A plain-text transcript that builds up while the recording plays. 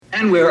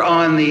And we're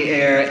on the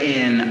air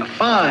in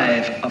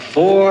 5,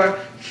 4,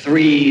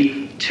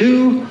 3,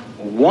 2,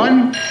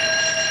 1.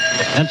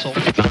 Pencil.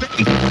 And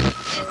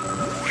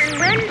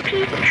when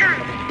peace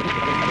comes,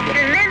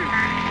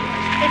 remember,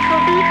 it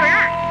will be for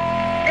us,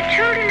 the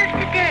children of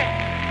today,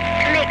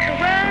 to make the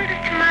world of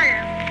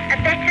tomorrow a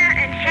better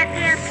and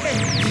happier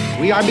place.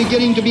 We are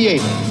beginning to be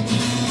able,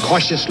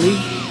 cautiously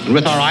and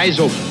with our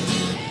eyes open,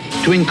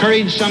 to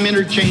encourage some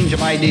interchange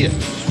of ideas.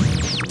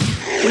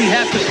 We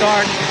have to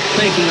start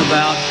thinking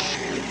about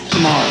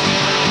tomorrow.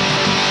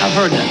 I've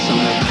heard that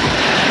somewhere.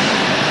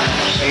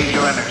 Save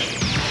your energy.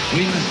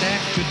 We must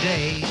act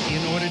today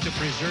in order to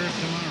preserve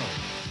tomorrow.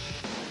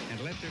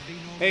 And let there be no...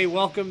 Hey,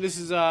 welcome. This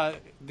is the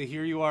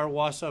Here You Are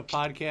Wassa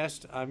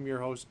podcast. I'm your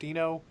host,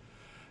 Dino,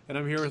 and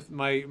I'm here with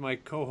my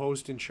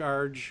co-host in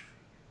charge.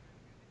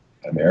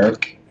 I'm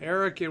Eric.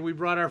 Eric, and we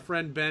brought our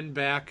friend Ben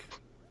back.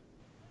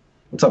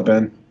 What's up,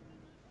 Ben?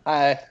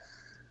 Hi.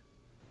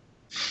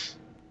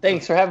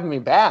 Thanks for having me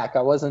back.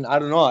 I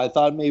don't know. I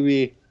thought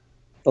maybe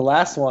the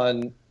last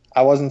one,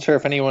 I wasn't sure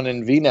if anyone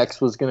in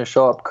VNext was going to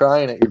show up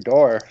crying at your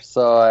door.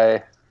 So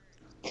I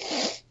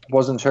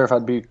wasn't sure if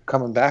I'd be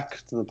coming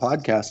back to the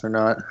podcast or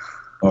not.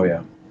 Oh,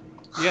 yeah.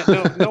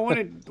 Yeah, no one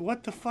had,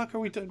 what the fuck are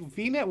we talking?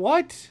 VNet,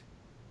 what?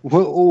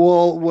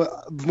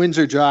 Well,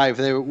 Windsor Drive,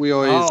 we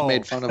always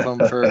made fun of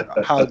them for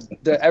how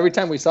every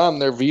time we saw them,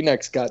 their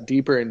V-necks got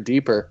deeper and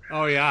deeper.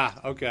 Oh, yeah.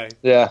 Okay.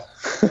 Yeah.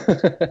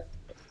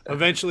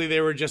 Eventually,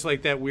 they were just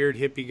like that weird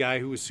hippie guy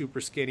who was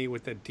super skinny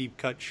with that deep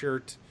cut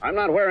shirt. I'm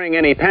not wearing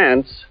any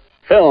pants.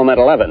 Film at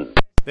 11.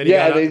 That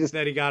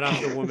he got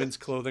off the woman's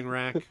clothing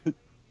rack.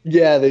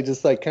 Yeah, they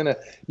just like kind of,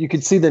 you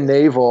could see the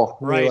navel.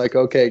 Right. You're like,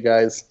 okay,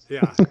 guys.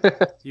 Yeah.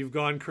 You've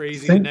gone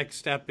crazy. The next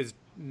step is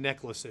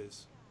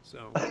necklaces.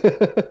 So.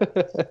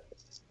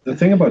 The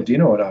thing about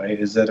Dino and I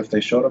is that if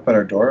they showed up at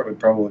our door, it would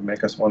probably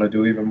make us want to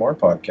do even more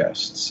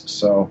podcasts.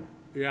 So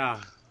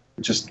yeah,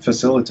 just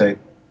facilitate.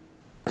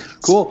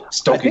 Cool.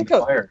 Stoking the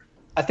fire.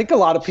 I think a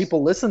lot of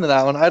people listen to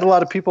that one. I had a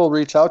lot of people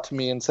reach out to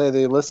me and say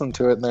they listened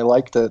to it and they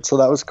liked it. So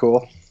that was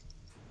cool.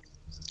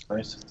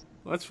 Nice.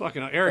 Well, that's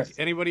fucking Eric.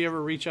 Anybody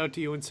ever reach out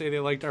to you and say they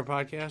liked our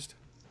podcast?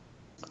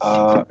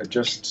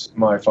 Just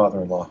my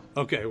father-in-law.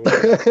 Okay.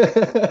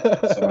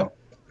 Well,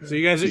 so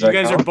you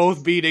guys are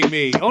both beating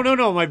me. Oh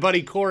no, my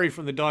buddy Corey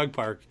from the dog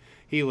park,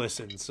 he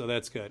listens, so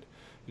that's good.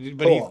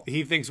 But cool.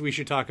 he thinks we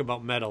should talk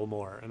about metal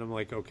more, and I'm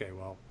like, okay,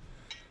 well,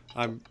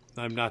 I'm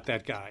not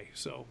that guy,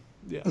 so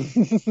yeah.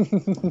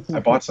 I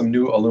bought some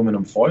new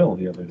aluminum foil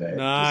the other day.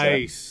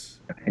 Nice.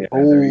 Yeah,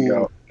 there you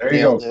go. There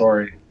you go,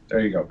 Corey. There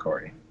you go,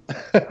 Corey.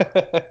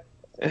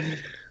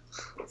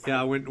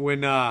 Yeah,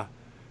 when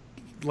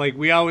like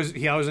he always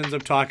ends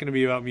up talking to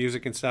me about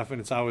music and stuff,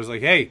 and it's always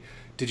like, hey,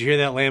 did you hear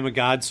that Lamb of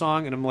God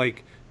song? And I'm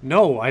like,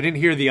 no, I didn't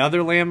hear the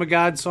other Lamb of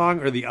God song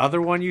or the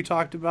other one you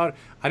talked about.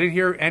 I didn't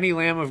hear any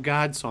Lamb of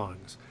God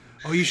songs.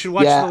 Oh, you should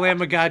watch the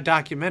Lamb of God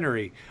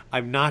documentary.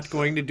 I'm not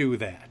going to do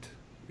that.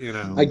 You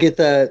know. I get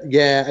that.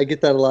 Yeah, I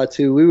get that a lot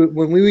too.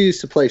 When we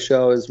used to play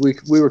shows, we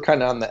were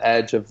kind of on the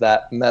edge of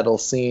that metal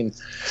scene,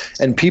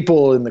 and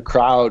people in the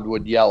crowd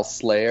would yell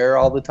Slayer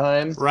all the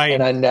time. Right.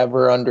 And I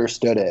never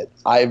understood it.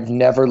 I've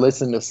never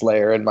listened to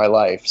Slayer in my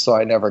life, so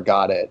I never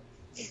got it.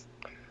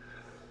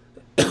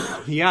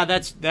 Yeah,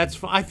 that's.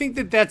 I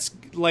think that's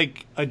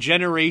like a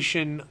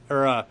generation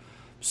or a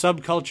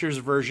subculture's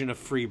version of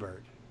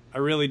Freebird. I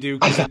really do,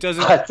 because it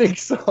doesn't. I think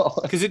so.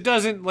 Because it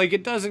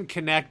doesn't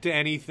connect to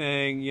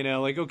anything. You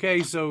know, like,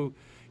 okay, so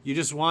you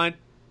just want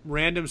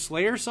random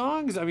Slayer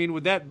songs? I mean,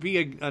 would that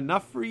be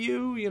enough for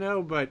you? You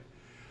know, but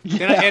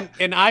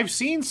and I've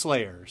seen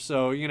Slayer,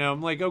 so you know,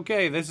 I'm like,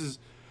 okay, this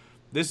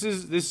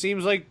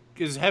seems like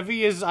as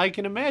heavy as I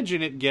can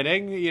imagine it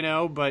getting. You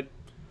know, but.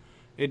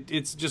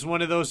 It's just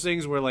one of those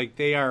things where like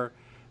they are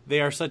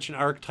such an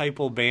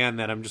archetypal band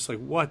that I'm just like,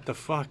 what the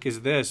fuck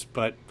is this?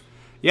 But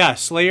yeah,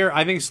 Slayer.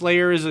 I think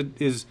Slayer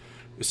is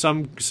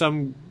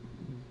some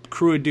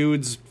crew of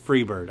dudes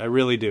Freebird. I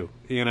really do.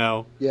 You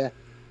know. Yeah.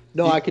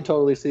 No, I could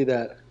totally see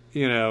that.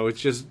 You know,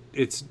 it's just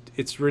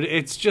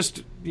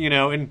you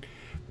know, and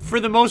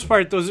for the most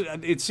part,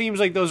 it seems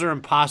like those are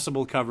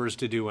impossible covers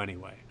to do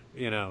anyway.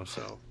 You know,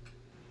 so.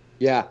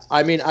 Yeah,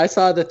 I mean, I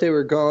saw that they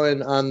were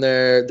going on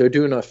they're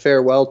doing a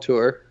farewell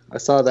tour. I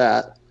saw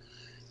that.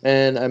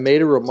 And I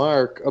made a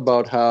remark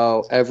about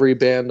how every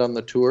band on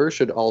the tour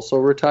should also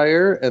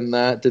retire, and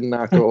that did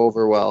not go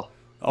over well.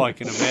 Oh, I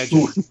can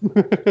imagine.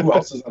 Who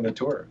else is on the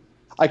tour?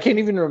 I can't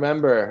even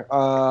remember.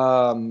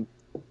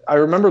 I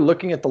remember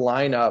looking at the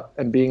lineup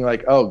and being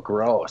like, oh,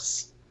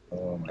 gross.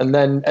 And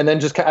then I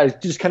just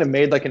kind of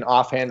made like an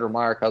offhand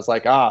remark. I was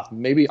like,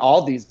 maybe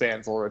all these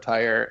bands will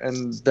retire,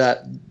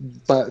 but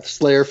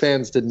Slayer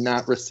fans did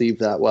not receive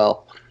that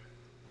well.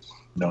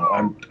 No,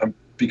 I'm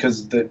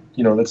because that's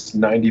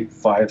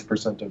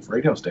 95% of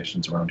radio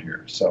stations around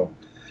here, so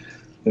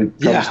they're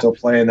probably still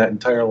playing that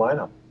entire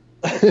lineup.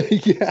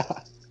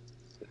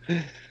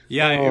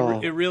 Yeah,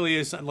 it really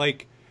is.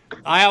 Like,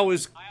 I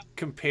always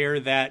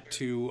compare that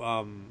to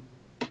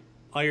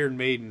Iron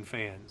Maiden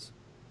fans.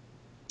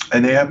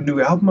 And they have a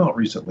new album out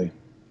recently.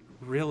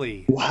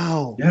 Really?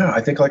 Wow. Yeah,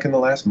 I think like in the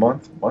last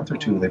month or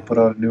two, they put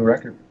out a new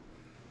record.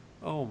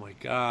 Oh my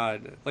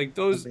God! Like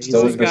those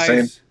Still those with the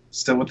guys.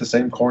 still with the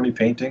same corny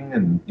painting,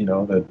 and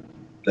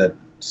that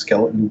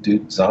skeleton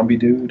dude, zombie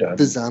dude.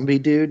 The zombie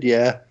dude,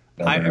 yeah.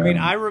 I mean,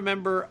 I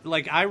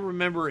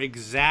remember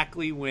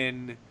exactly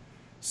when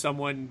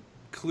someone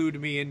clued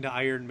me into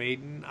Iron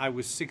Maiden. I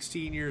was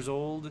 16 years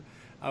old.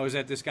 I was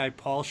at this guy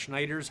Paul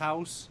Schneider's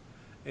house,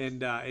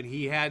 and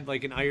he had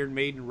like an Iron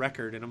Maiden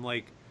record, and I'm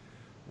like,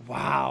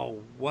 wow,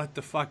 what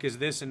the fuck is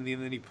this? And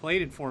then he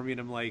played it for me,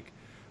 and I'm like,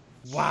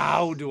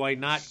 wow, do I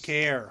not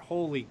care?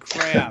 Holy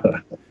crap.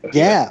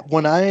 No,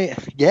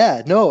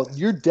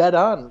 you're dead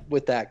on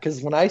with that.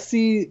 Because when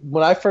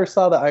I first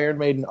saw the Iron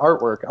Maiden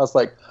artwork, I was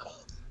like,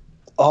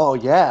 oh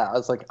yeah, I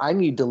was like, I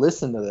need to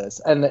listen to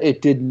this. And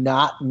it did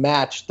not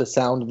match the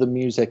sound of the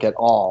music at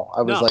all.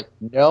 I was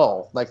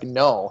no,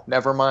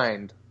 never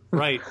mind.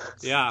 Right.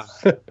 Yeah.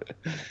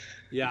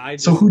 Yeah.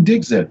 So who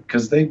digs it?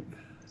 Because they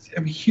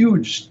have a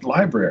huge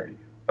library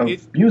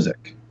of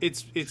music.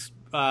 It's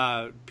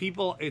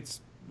people,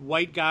 it's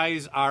white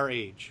guys our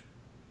age.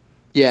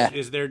 Yeah.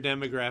 Is their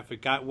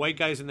demographic. White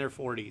guys in their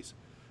 40s.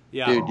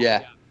 Yeah. Dude,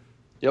 yeah.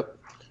 Yep.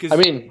 I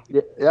mean,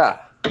 yeah.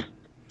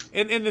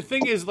 And the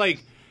thing is,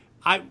 like,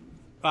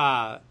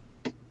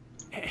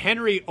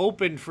 Henry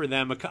opened for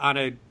them on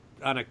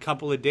a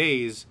couple of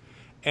days,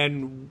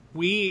 and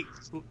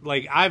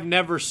I've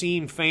never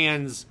seen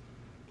fans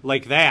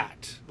like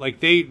that. Like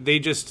they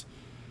just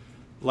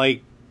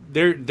like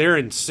they're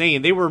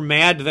insane. They were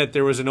mad that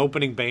there was an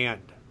opening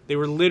band. They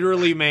were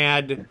literally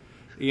mad,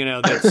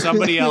 that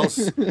somebody else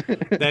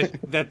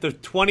that the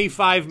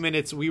 25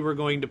 minutes we were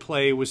going to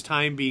play was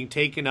time being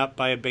taken up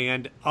by a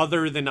band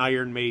other than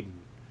Iron Maiden.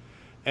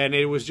 And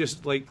it was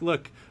just like,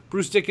 look,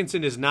 Bruce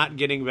Dickinson is not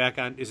getting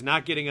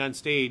on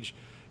stage.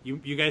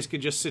 You guys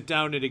could just sit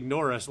down and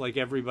ignore us like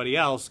everybody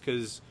else,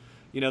 because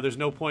there's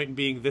no point in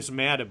being this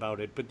mad about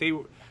it. But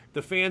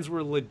the fans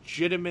were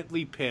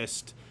legitimately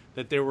pissed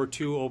that there were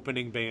two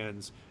opening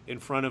bands in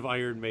front of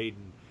Iron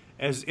Maiden,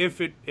 as if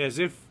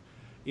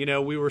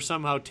we were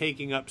somehow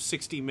taking up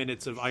 60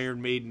 minutes of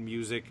Iron Maiden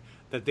music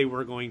that they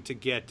were going to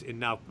get and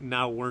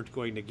now weren't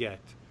going to get.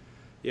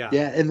 Yeah.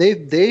 Yeah, and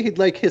they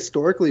like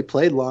historically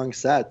played long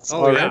sets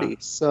already. Yeah.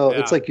 So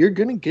it's like, you're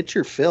going to get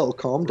your fill.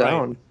 Calm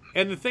down. Right.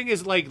 And the thing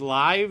is, like,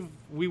 live,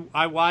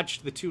 I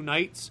watched the two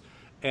nights,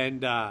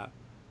 and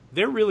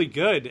they're really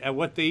good at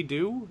what they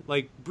do.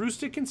 Like, Bruce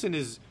Dickinson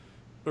is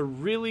a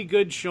really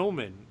good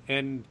showman,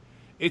 and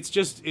it's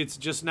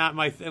just not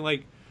my thing.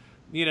 Like,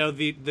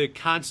 the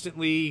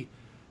constantly,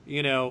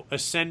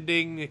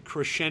 ascending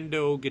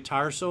crescendo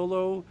guitar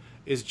solo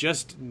is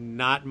just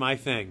not my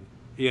thing.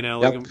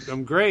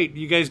 I'm great.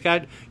 You guys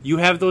you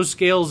have those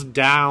scales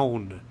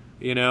down,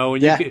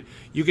 and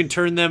you can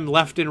turn them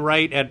left and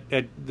right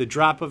at the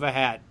drop of a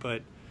hat,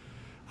 but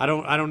I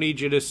don't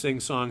need you to sing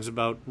songs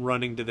about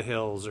running to the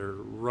hills or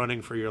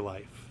running for your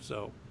life.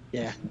 So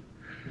yeah.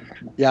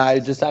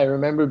 I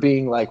remember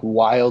being like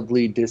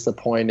wildly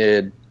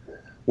disappointed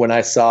when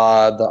I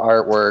saw the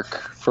artwork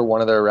for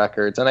one of their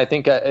records, and I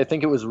think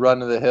it was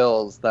Run to the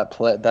Hills that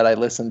I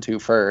listened to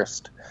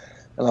first.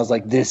 And I was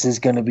like, this is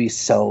going to be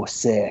so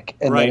sick.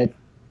 And then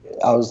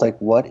I was like,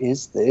 what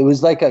is this? It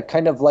was like a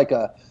kind of like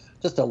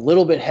just a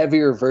little bit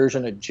heavier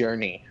version of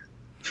Journey.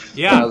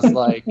 Yeah. And I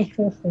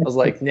was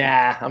like,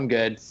 nah, I'm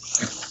good.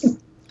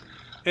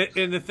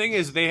 And the thing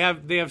is, they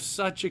have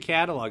such a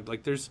catalog.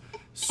 Like there's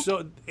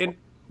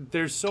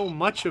so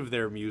much of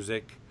their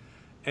music,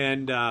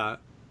 and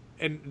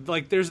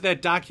like there's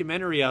that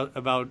documentary out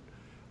about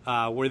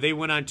where they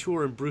went on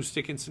tour and Bruce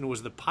Dickinson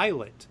was the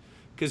pilot.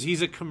 Because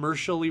he's a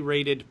commercially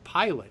rated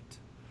pilot.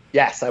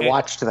 Yes, I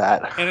watched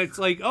that. And it's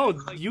like, oh,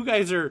 you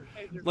guys are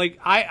like,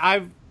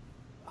 I've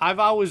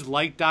always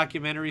liked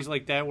documentaries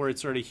like that where it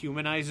sort of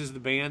humanizes the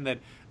band, that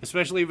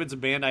especially if it's a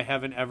band I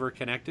haven't ever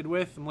connected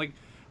with. I'm like,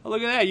 oh,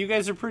 look at that, you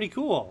guys are pretty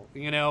cool,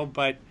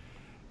 But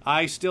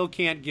I still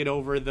can't get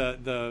over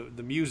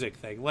the music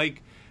thing.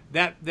 Like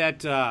that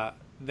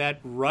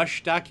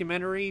Rush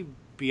documentary,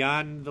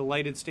 Beyond the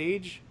Lighted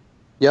Stage.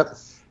 Yep.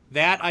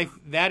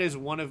 That is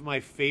one of my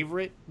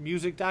favorite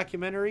music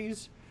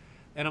documentaries,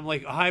 and I'm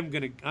like, I'm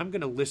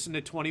gonna listen to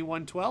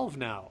 2112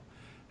 now,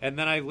 and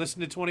then I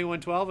listen to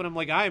 2112, and I'm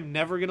like, I'm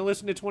never gonna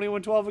listen to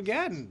 2112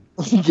 again.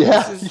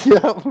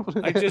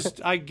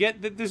 I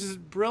get that this is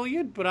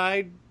brilliant, but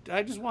I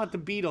just want the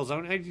Beatles.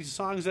 I need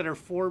songs that are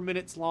 4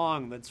 minutes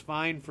long. That's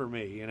fine for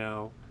me,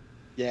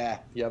 Yeah.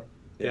 Yep.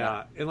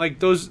 Yeah, and like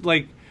those,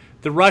 like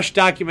the Rush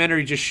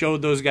documentary just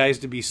showed those guys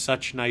to be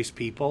such nice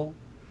people.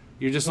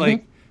 You're just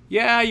like.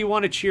 Yeah, you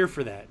want to cheer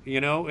for that,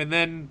 And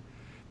then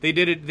they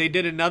did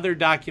another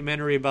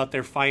documentary about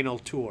their final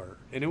tour,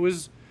 and it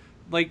was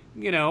like,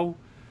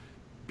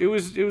 it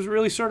was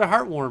really sort of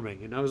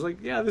heartwarming, and I was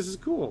like, yeah, this is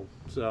cool.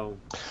 So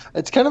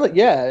it's kind of like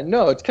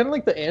it's kind of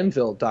like the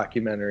Anvil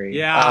documentary.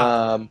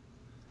 Yeah.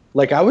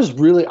 Like I was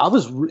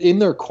in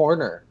their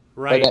corner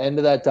By the end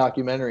of that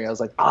documentary, I was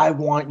like, I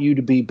want you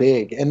to be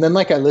big. And then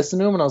like I listened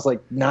to him and I was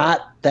like,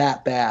 not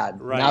that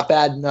bad. Right. Not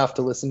bad enough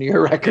to listen to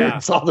your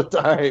records all the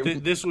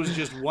time. This was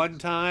just one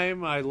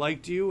time I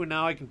liked you and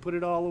now I can put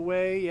it all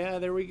away. Yeah,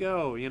 there we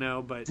go,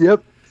 but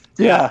Yep.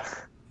 Yeah.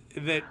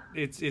 That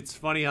it's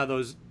funny how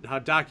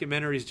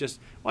documentaries just,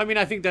 well, I mean,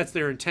 I think that's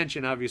their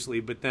intention obviously,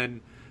 but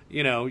then,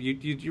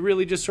 you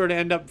really just sort of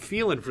end up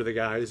feeling for the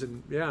guys,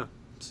 and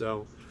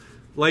so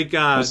like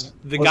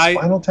the guy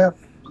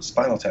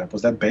Spinal Tap,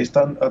 was that based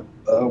on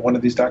one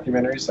of these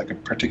documentaries, like a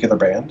particular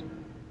band?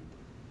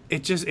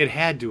 It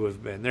had to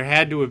have been. There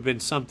had to have been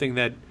something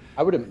that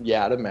I would have,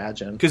 I'd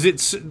imagine, because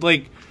it's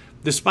like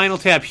the Spinal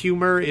Tap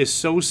humor is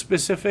so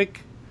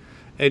specific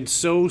and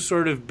so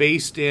sort of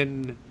based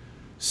in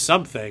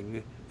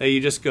something that you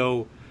just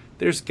go,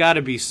 there's got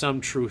to be some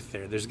truth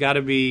there. There's got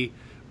to be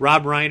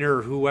Rob Reiner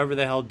or whoever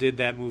the hell did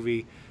that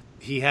movie.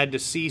 He had to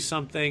see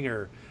something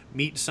or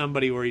meet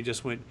somebody where he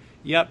just went,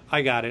 yep,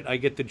 I got it. I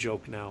get the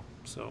joke now.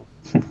 So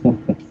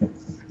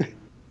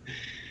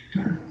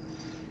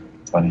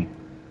funny.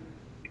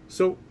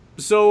 So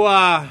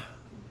I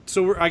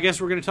guess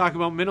we're going to talk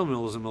about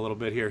minimalism a little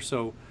bit here.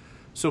 So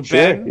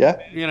Ben,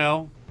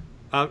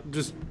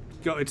 just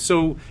go.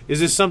 So is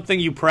this something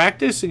you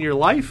practice in your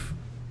life?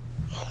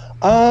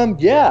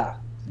 Yeah.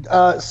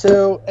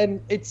 So,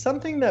 and it's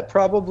something that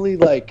probably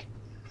like,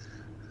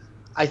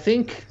 I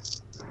think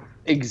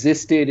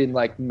existed in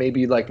like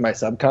maybe like my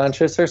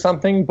subconscious or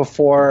something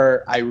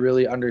before I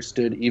really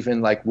understood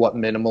even like what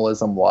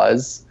minimalism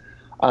was.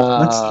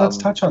 Let's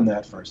touch on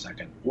that for a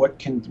second.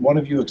 Can one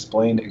of you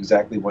explain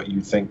exactly what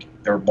you think,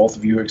 or both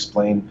of you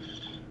explain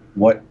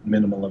what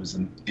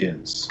minimalism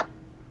is?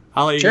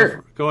 I'll let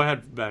you go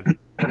ahead, Ben.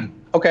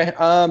 Okay.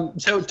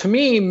 So to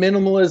me,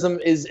 minimalism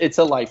it's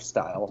a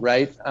lifestyle,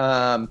 right?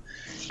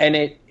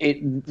 And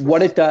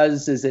what it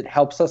does is it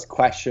helps us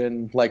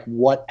question like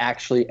what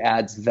actually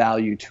adds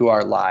value to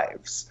our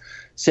lives.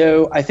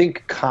 So I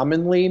think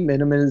commonly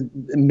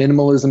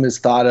minimalism is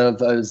thought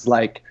of as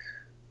like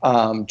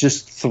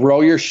just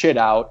throw your shit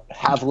out,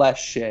 have less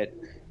shit,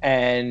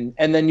 and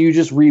then you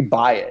just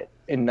rebuy it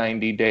in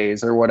 90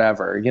 days or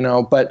whatever,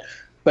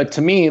 But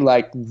to me,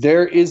 like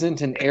there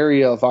isn't an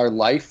area of our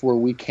life where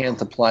we can't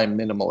apply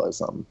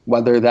minimalism,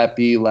 whether that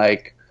be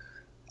like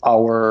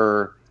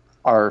our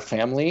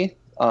family,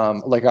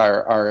 like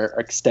our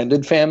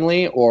extended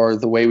family, or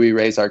the way we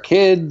raise our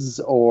kids,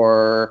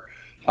 or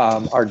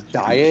our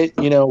diet,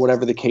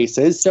 whatever the case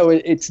is. So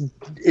it's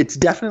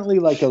definitely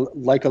like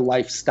a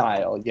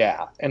lifestyle,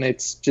 yeah. And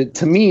it's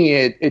to me,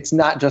 it's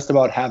not just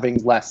about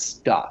having less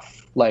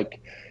stuff. Like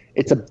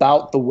it's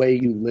about the way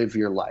you live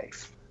your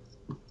life.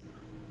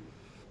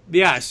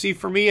 Yeah, see,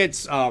 for me,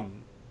 it's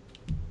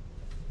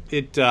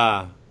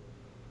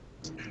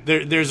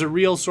there's a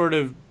real sort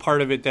of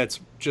part of it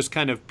that's just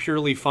kind of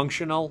purely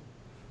functional,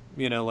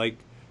 like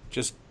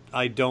just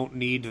I don't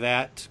need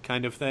that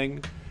kind of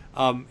thing.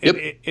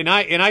 Yep. And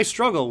I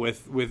struggle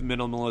with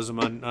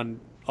minimalism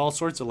on all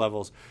sorts of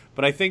levels,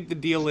 but I think the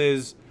deal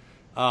is,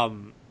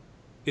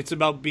 it's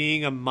about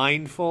being a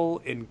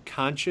mindful and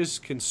conscious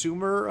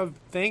consumer of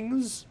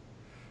things,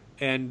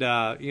 and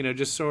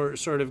just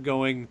sort of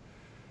going.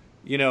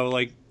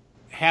 Like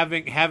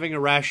having a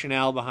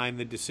rationale behind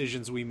the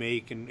decisions we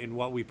make and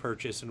what we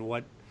purchase and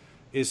what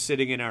is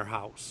sitting in our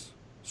house,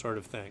 sort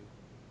of thing.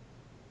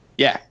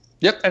 Yeah.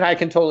 Yep. And I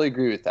can totally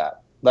agree with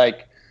that.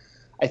 Like,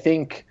 I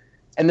think,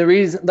 and the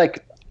reason,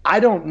 like, I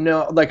don't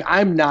know, like,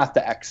 I'm not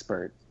the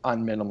expert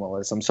on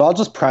minimalism. So I'll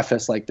just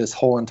preface like this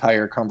whole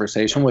entire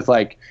conversation with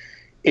like,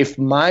 if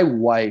my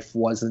wife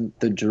wasn't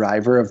the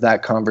driver of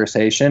that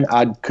conversation,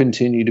 I'd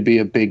continue to be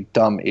a big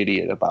dumb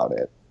idiot about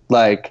it.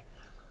 Like,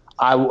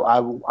 I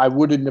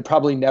would have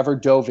probably never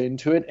dove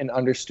into it and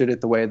understood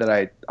it the way that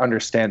I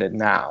understand it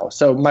now.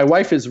 So my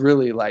wife is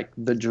really like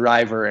the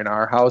driver in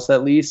our house,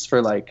 at least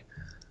for like,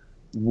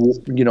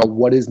 what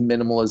does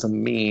minimalism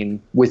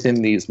mean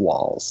within these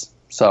walls?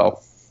 So.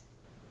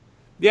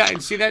 Yeah.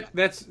 And see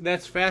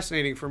that's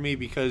fascinating for me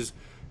because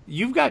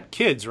you've got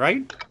kids,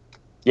 right?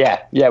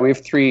 Yeah. Yeah. We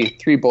have three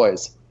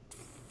boys.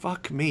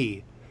 Fuck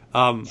me.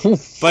 But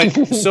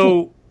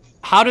so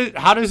how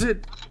does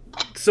it,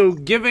 so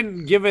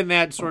given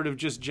that sort of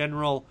just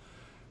general,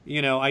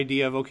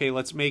 idea of, okay,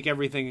 let's make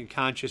everything a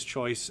conscious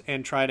choice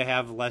and try to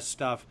have less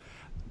stuff.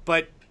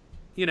 But,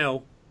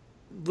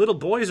 little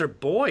boys are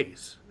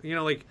boys,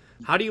 like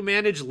how do you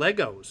manage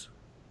Legos?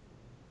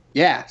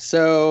 Yeah.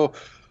 So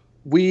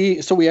we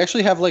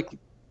actually have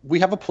we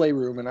have a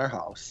playroom in our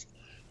house.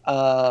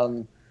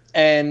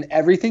 And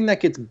everything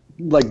that gets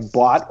like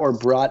bought or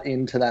brought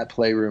into that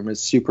playroom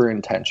is super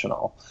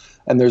intentional.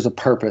 And there's a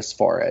purpose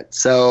for it.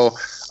 So,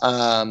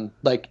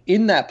 like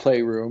in that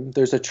playroom,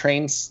 there's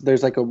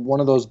like one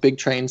of those big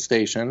train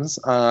stations,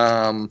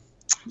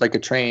 like a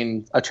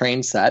train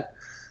set.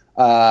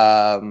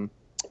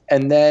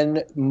 And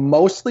then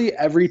mostly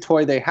every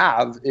toy they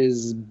have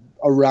is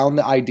around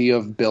the idea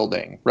of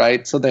building,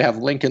 right? So they have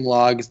Lincoln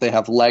Logs, they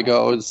have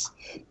Legos,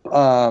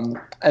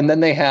 and then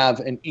they have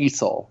an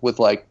easel with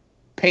like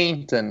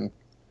paint and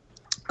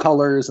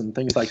colors and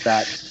things like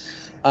that.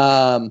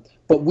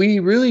 But we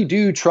really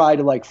do try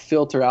to like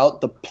filter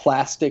out the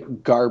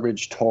plastic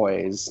garbage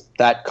toys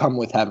that come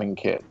with having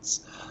kids.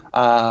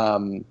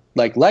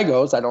 Like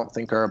Legos, I don't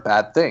think are a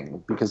bad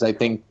thing, because I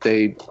think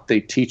they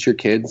teach your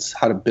kids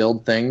how to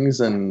build things,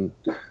 and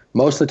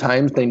most of the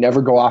times they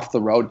never go off the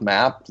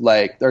roadmap,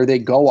 or they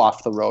go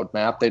off the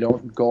roadmap. They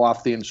don't go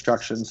off the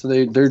instructions. So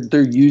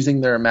they're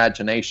using their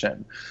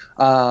imagination.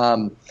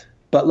 But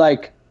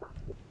like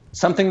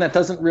something that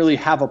doesn't really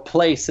have a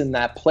place in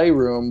that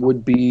playroom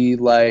would be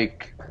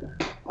like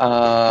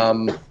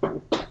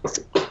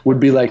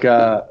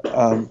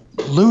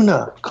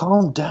Luna,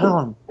 calm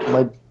down.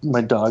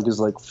 My dog is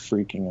like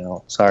freaking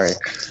out. Sorry.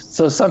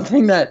 So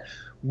something that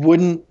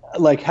wouldn't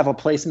like have a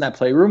place in that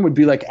playroom would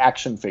be like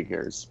action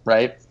figures,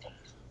 right?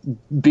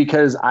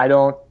 Because I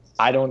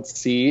don't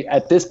see,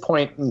 at this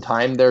point in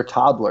time, they're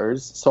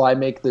toddlers, so I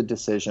make the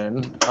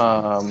decision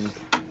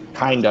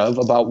kind of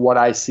about what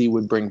I see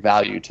would bring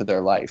value to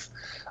their life.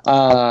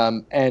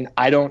 And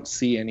I don't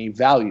see any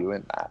value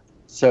in that.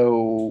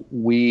 So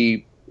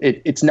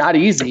it's not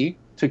easy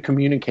to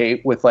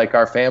communicate with like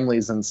our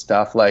families and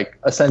stuff, like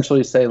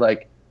essentially say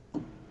like,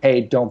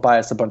 hey, don't buy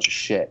us a bunch of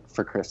shit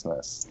for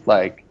Christmas.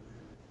 Like,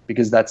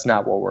 because that's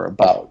not what we're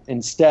about.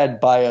 Instead,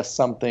 buy us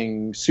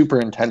something super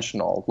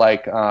intentional.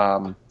 Like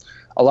a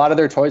lot of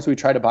their toys, we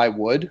try to buy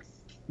wood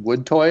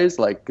toys.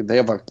 Like they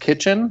have a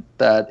kitchen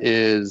that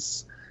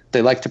is,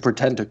 they like to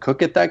pretend to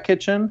cook at that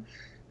kitchen,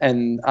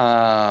 and it's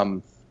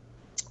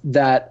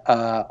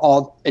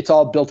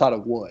all built out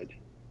of wood.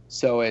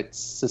 So it's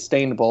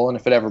sustainable, and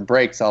if it ever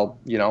breaks,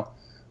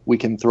 we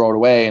can throw it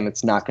away, and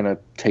it's not going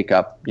to take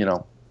up,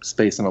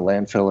 space in a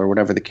landfill or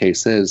whatever the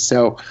case is.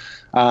 So,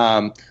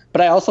 but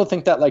I also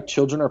think that like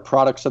children are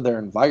products of their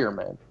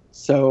environment,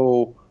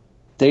 so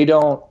they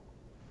don't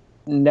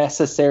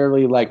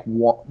necessarily like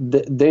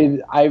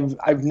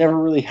I've never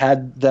really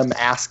had them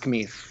ask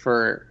me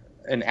for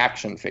an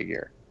action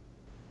figure,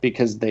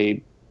 because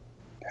they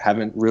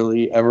haven't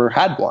really ever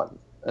had one,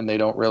 and they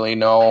don't really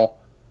know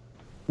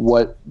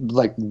what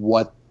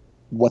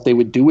they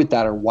would do with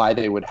that or why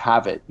they would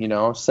have it,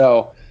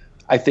 So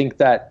I think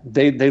that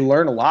they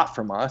learn a lot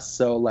from us.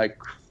 So like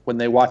when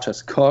they watch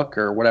us cook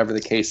or whatever the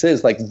case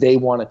is, like they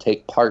want to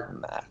take part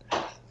in that.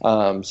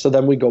 So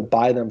then we go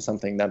buy them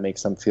something that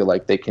makes them feel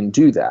like they can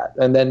do that.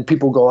 And then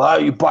people go, oh,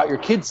 you bought your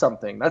kid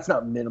something. That's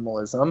not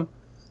minimalism. And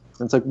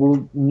it's like,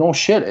 well, no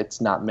shit, it's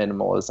not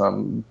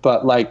minimalism.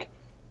 But like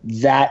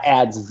that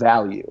adds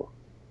value.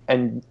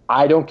 And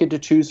I don't get to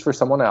choose for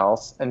someone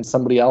else, and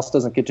somebody else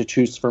doesn't get to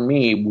choose for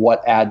me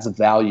what adds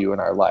value in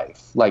our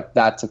life. Like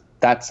that's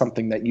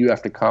something that you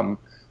have to come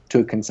to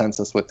a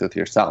consensus with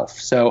yourself.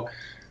 So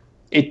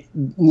it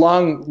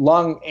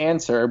long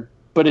answer,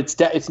 but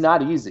it's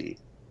not easy.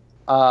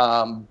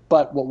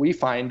 But what we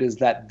find is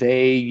that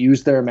they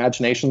use their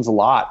imaginations a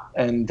lot,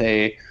 and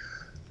they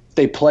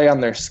play on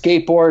their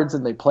skateboards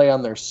and they play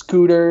on their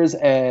scooters,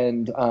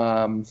 and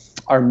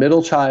our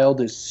middle child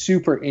is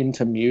super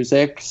into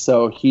music,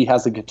 so he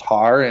has a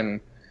guitar, and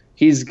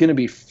he's going to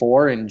be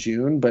 4 in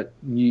June, but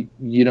he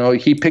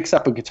picks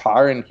up a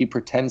guitar and he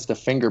pretends to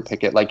finger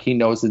pick it like he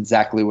knows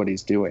exactly what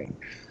he's doing.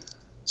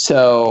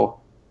 So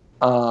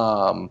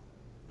those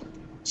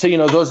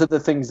are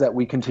the things that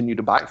we continue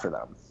to buy for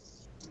them.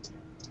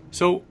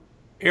 So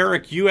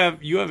Eric, you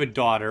have a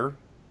daughter.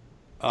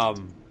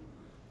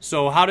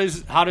 So how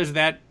does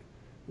that,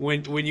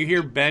 when you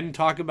hear Ben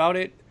talk about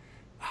it,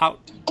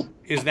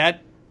 does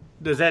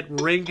that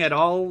ring at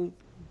all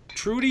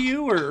true to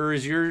you, or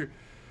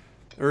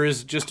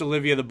is just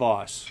Olivia the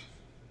boss?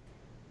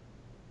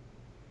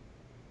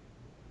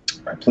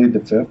 I plead the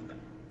fifth.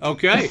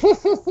 Okay.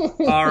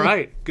 All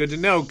right. Good to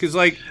know. Because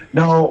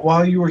no,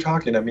 while you were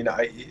talking,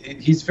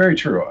 he's very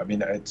true.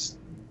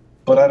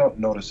 But I don't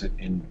notice it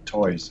in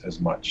toys as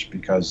much,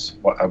 because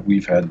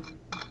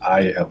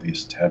I at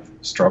least have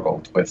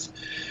struggled with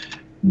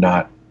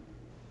not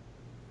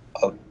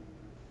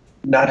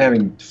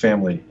having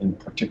family in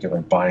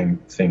particular buying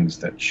things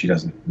that she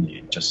doesn't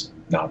need, just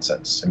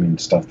nonsense.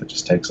 Stuff that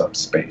just takes up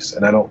space,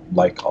 and I don't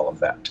like all of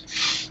that.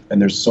 And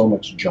there's so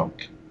much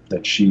junk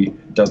that she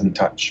doesn't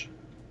touch.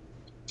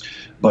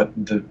 But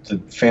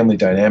the family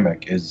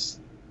dynamic is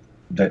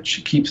that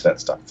she keeps that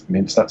stuff.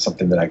 It's not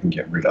something that I can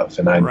get rid of,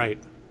 and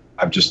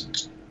I've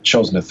just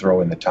chosen to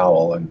throw in the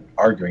towel and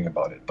arguing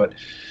about it. But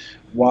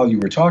while you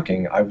were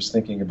talking, I was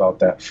thinking about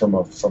that from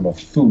a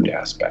food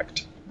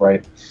aspect,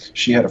 right?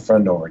 She had a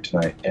friend over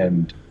tonight,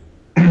 and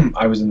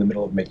I was in the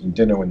middle of making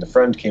dinner when the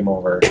friend came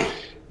over,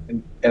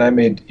 and I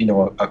made,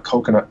 a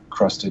coconut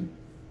crusted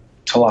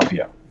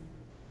tilapia.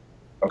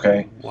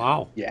 Okay?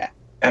 Wow. Yeah.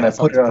 And I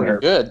put it on her.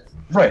 Good.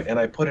 Right, and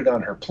I put it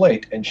on her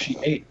plate, and she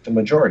ate the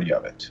majority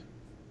of it.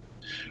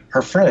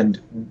 Her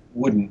friend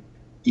wouldn't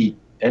eat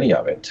any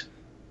of it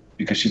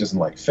because she doesn't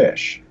like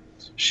fish.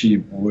 She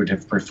would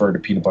have preferred a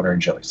peanut butter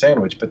and jelly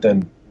sandwich, but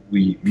then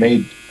we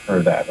made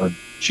her that, or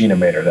Gina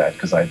made her that,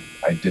 because I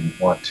didn't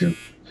want to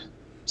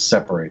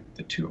separate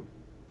the two.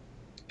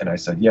 And I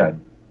said, yeah,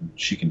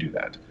 she can do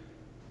that.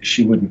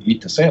 She wouldn't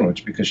eat the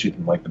sandwich because she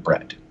didn't like the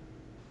bread.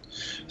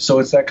 So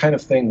it's that kind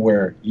of thing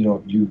where,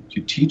 you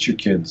teach your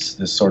kids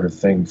this sort of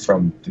thing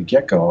from the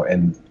get-go,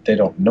 and they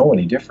don't know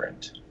any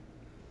different,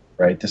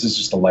 right? This is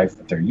just a life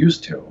that they're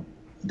used to.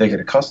 They get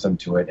accustomed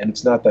to it, and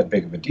it's not that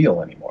big of a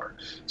deal anymore.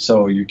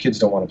 So your kids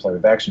don't want to play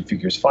with action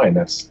figures, fine.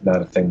 That's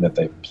not a thing that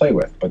they play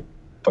with, but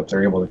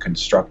they're able to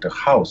construct a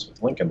house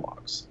with Lincoln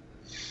Logs.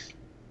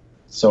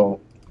 So,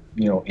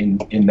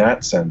 in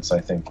that sense, I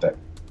think that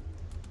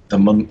the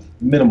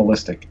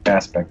minimalistic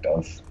aspect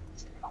of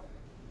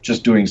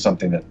just doing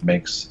something that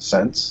makes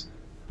sense.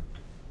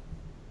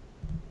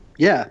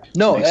 Yeah,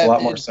 no, makes a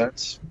lot more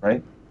sense,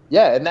 right?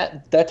 Yeah, and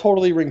that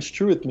totally rings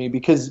true with me,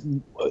 because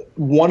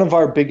one of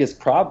our biggest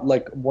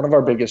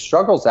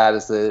struggles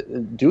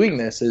doing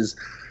this is,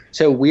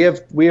 so we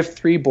have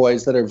 3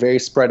 boys that are very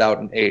spread out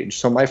in age.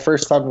 So my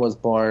first son was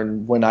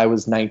born when I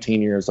was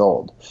 19 years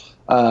old.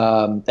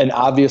 And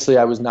obviously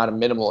I was not a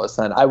minimalist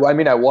then. I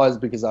mean, I was,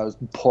 because I was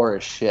poor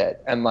as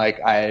shit, and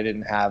like I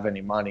didn't have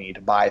any money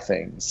to buy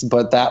things.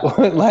 But that was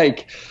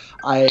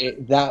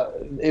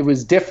it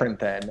was different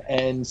then.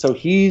 And so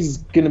he's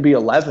going to be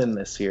 11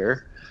 this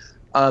year.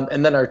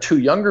 And then our 2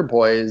 younger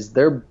boys,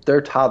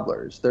 they're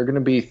toddlers. They're going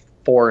to be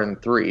 4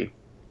 and 3.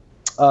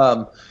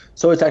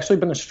 So it's actually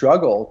been a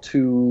struggle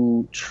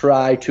to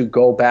try to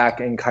go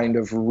back and kind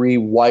of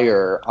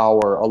rewire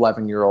our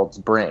 11-year-old's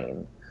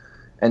brain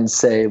and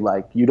say,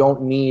 like, you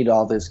don't need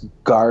all this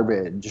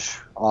garbage,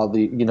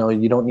 you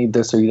don't need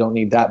this or you don't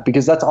need that,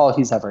 because that's all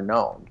he's ever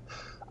known.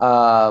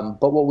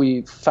 But what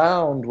we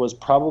found was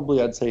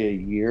probably, I'd say, a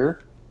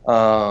year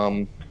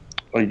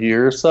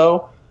or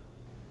so.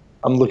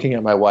 I'm looking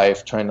at my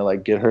wife, trying to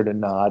like get her to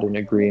nod in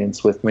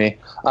agreement with me.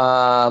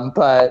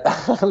 But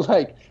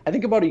like, I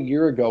think about a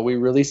year ago, we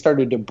really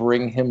started to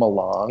bring him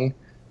along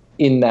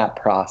in that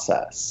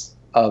process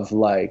of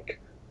like,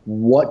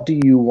 what do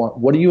you want?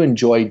 What do you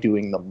enjoy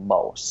doing the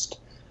most?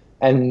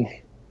 And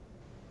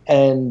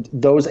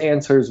those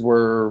answers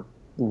were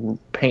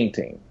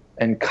painting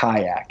and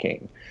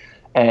kayaking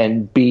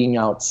and being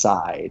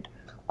outside.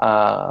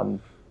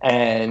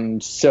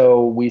 And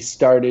so we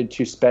started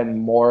to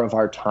spend more of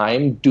our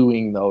time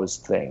doing those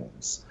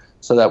things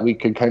so that we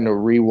could kind of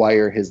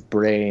rewire his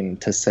brain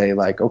to say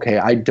like, okay,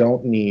 I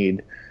don't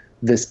need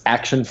this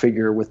action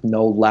figure with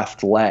no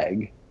left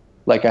leg.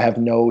 Like, I have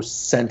no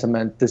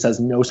sentiment. This has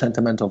no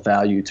sentimental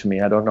value to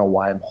me. I don't know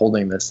why I'm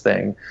holding this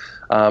thing,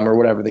 or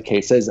whatever the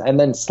case is. And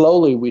then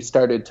slowly we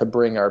started to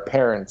bring our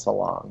parents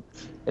along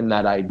in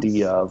that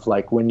idea of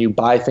like, when you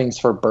buy things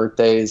for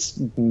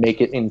birthdays, make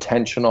it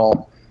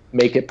intentional,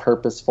 make it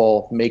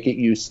purposeful, make it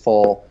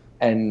useful.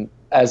 And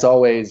as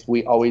always,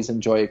 we always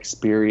enjoy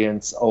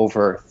experience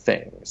over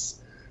things.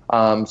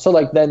 So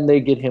like then they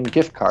get him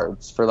gift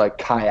cards for like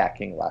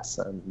kayaking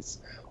lessons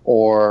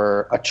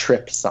or a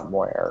trip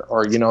somewhere,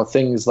 or,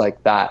 things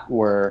like that,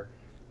 where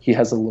he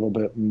has a little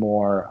bit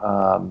more,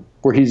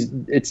 where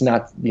it's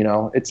not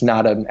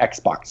an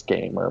Xbox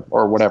game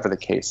or whatever the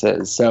case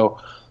is. So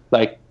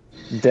like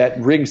that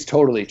rings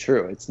totally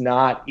true. It's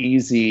not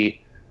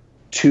easy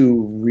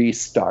to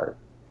restart.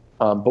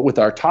 But with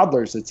our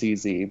toddlers, it's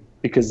easy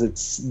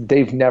because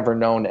they've never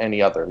known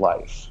any other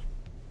life.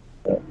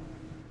 Yeah.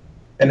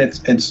 And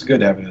it's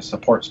good having a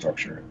support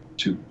structure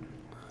to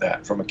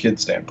that from a kid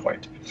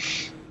standpoint.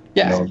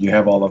 Yeah. You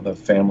have all of the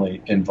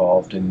family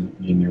involved in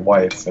your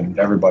wife and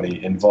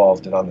everybody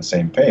involved and on the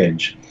same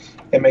page.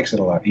 It makes it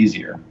a lot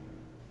easier.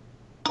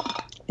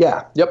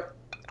 Yeah. Yep.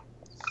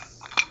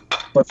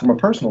 But from a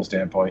personal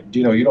standpoint,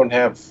 you don't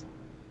have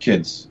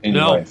kids in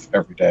your life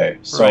every day.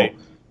 So right.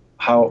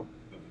 How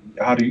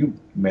do you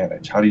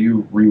manage? How do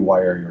you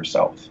rewire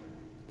yourself?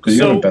 Because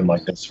you haven't been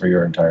like this for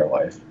your entire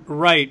life.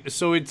 Right.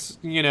 So it's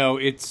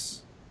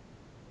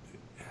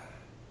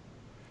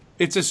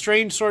a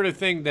strange sort of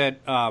thing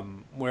that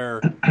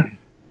where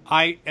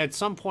at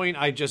some point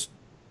I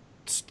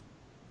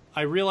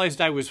realized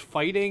I was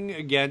fighting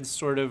against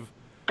sort of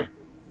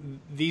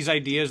these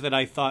ideas that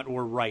I thought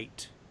were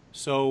right.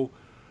 So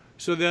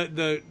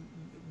the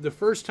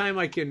first time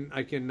I can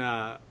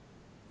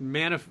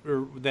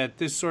that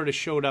this sort of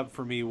showed up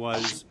for me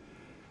was,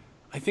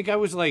 I think I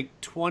was like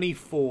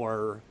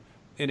 24,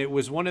 and it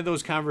was one of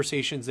those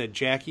conversations that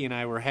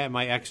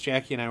my ex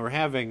Jackie and I were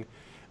having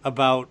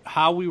about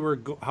how we were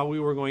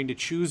going to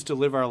choose to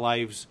live our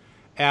lives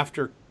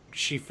after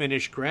she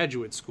finished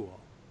graduate school.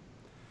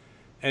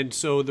 And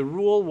so the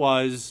rule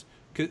was,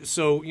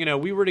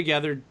 we were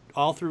together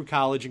all through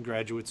college and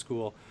graduate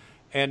school,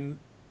 and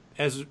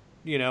as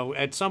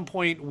at some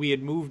point we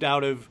had moved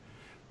out of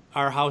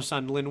our house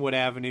on Linwood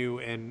Avenue,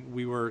 and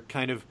we were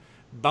kind of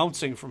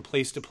bouncing from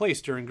place to place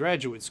during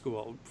graduate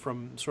school,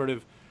 from sort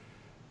of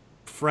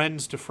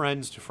friends to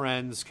friends to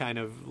friends, kind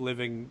of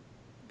living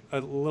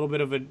a little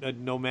bit of a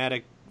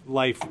nomadic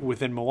life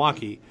within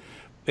Milwaukee.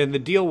 And the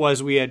deal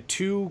was we had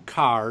 2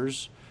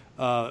 cars,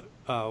 a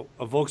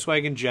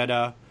Volkswagen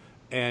Jetta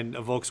and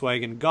a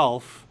Volkswagen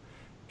Golf,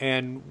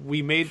 and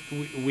we made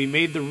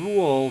the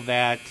rule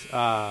that,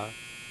 or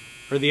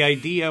the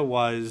idea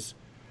was,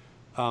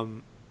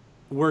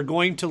 we're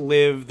going to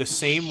live the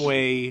same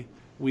way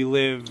we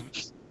live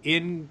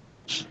in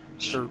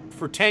or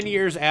for 10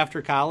 years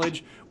after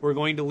college, we're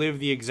going to live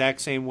the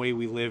exact same way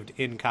we lived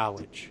in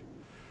college.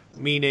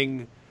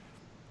 Meaning,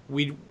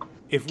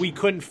 if we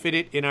couldn't fit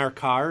it in our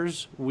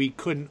cars, we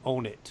couldn't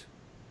own it.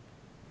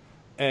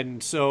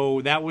 And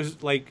so that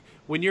was like,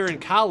 when you're in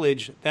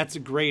college, that's a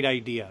great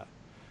idea.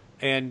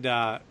 And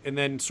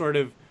then sort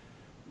of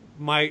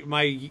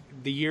the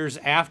years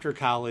after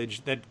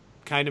college, that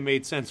kind of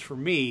made sense for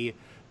me.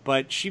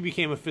 But she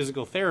became a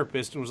physical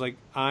therapist and was like,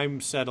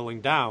 I'm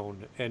settling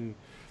down. And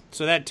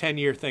so that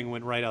 10-year thing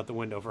went right out the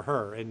window for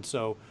her. And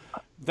so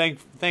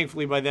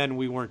thankfully by then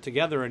we weren't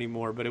together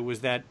anymore. But it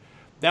was that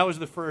was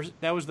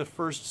the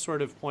first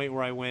sort of point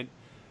where I went,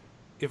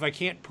 if I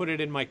can't put it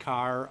in my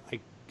car,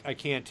 I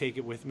can't take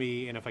it with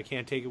me. And if I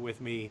can't take it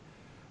with me,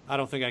 I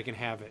don't think I can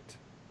have it.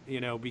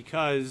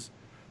 Because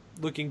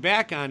looking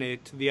back on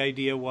it, the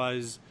idea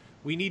was,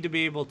 we need to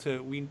be able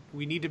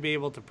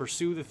to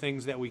pursue the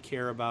things that we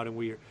care about and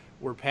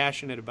we're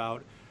passionate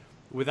about,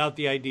 without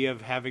the idea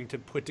of having to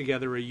put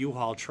together a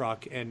U-Haul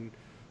truck and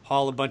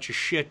haul a bunch of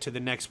shit to the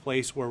next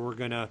place where we're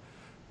gonna,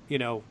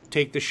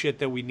 take the shit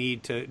that we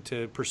need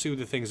to pursue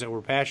the things that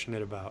we're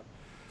passionate about.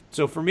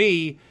 So for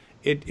me,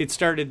 it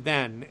started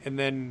then, and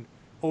then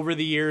over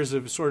the years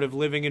of sort of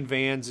living in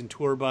vans and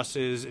tour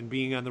buses and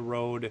being on the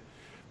road,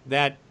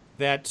 that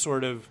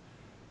sort of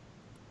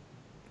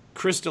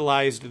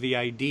crystallized the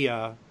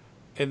idea.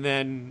 And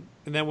then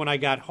when I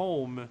got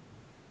home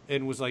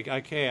and was like,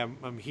 okay,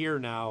 I'm here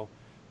now,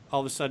 all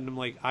of a sudden I'm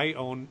like, I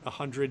own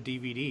 100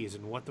 DVDs,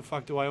 and what the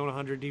fuck do I own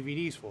 100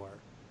 DVDs for?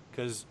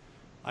 Because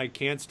I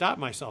can't stop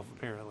myself,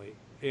 apparently,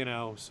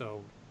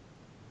 so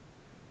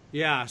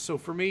yeah. So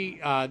for me,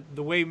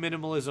 the way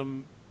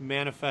minimalism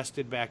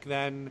manifested back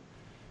then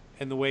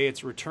and the way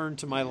it's returned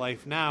to my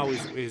life now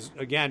is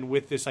again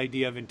with this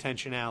idea of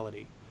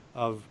intentionality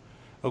of,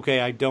 okay,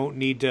 I don't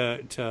need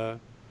to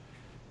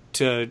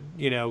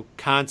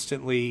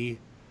constantly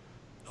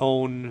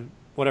own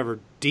whatever.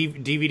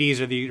 DVDs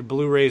or the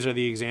Blu-rays are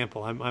the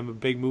example. I'm a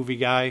big movie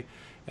guy,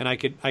 and I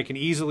can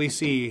easily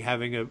see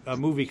having a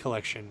movie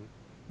collection,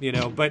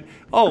 But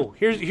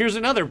here's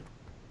another,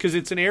 because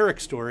it's an Eric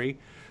story.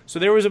 So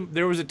there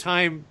was a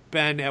time,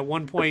 Ben, at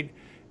one point,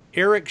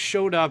 Eric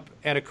showed up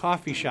at a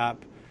coffee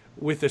shop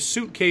with a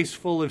suitcase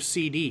full of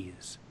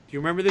CDs. Do you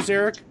remember this,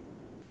 Eric?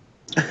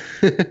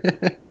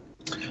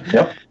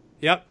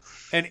 Yep.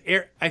 And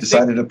I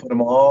decided to put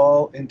them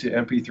all into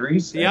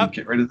MP3s and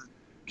get rid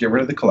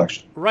of the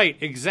collection. Right,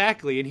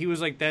 exactly. And he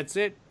was like, "That's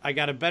it. I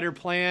got a better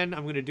plan.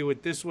 I'm going to do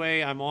it this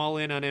way. I'm all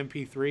in on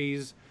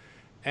MP3s."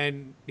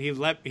 And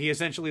he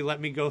essentially let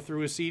me go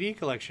through a CD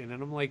collection,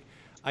 and I'm like,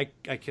 I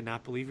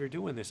cannot believe you're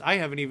doing this. I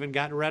haven't even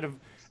gotten rid of,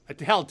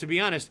 hell, to be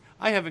honest,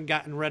 I haven't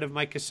gotten rid of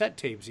my cassette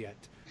tapes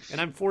yet,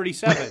 and I'm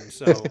 47,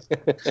 so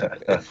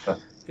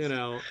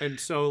and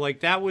so like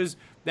that was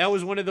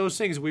one of those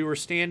things. We were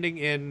standing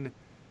in,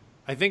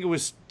 I think it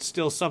was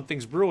still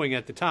Something's Brewing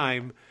at the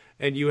time,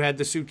 and you had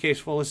the suitcase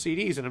full of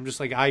CDs, and I'm just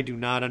like, I do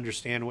not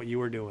understand what you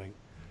were doing.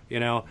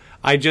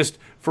 I just,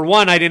 for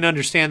one, I didn't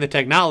understand the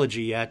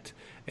technology yet,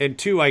 and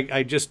two,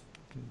 I just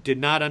did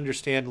not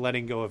understand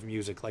letting go of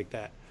music like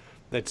that.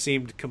 That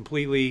seemed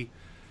completely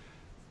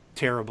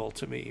terrible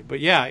to me. But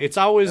yeah, it's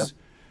always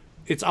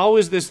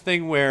this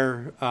thing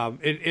where,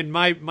 in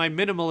my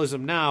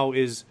minimalism now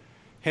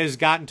has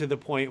gotten to the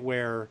point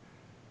where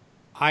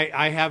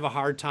I have a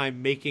hard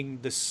time making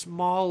the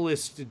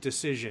smallest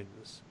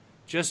decisions,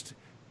 just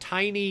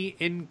tiny,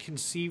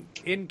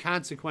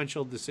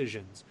 inconsequential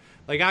decisions.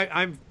 Like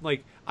I'm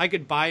like, I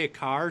could buy a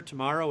car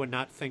tomorrow and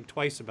not think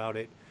twice about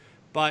it,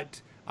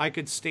 but I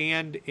could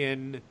stand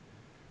in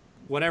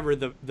whatever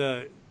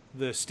the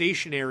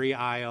stationery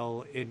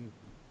aisle in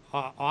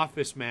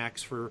Office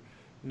Max for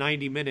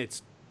 90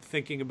 minutes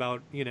thinking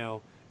about,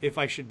 if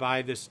I should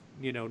buy this,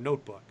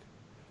 notebook.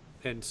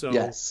 And so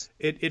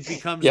it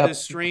becomes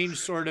this strange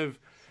sort of,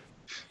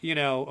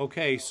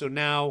 okay, so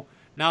now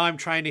I'm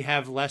trying to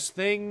have less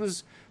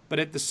things, but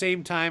at the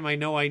same time, I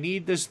know I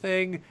need this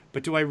thing,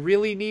 but do I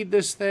really need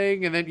this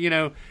thing? And then,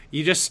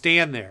 you just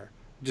stand there.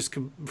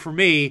 For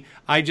me,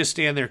 I just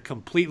stand there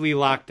completely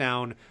locked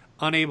down,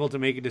 unable to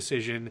make a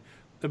decision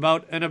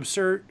about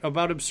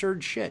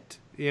absurd shit,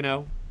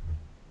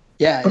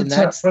 Yeah, but and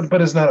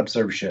it's not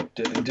absurd shit.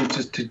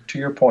 Just to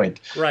your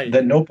point, right?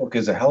 That notebook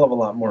is a hell of a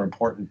lot more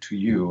important to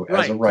you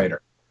as a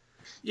writer,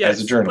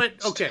 as a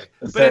journalist,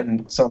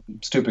 than some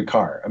stupid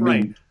car. I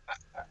mean,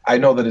 I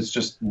know that it's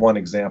just one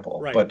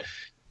example, but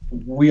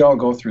we all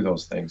go through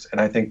those things, and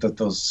I think that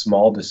those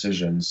small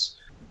decisions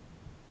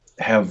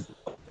have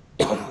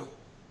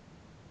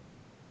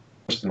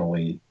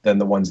personally than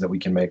the ones that we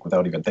can make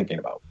without even thinking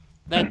about.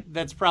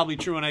 That's probably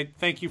true, and I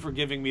thank you for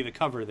giving me the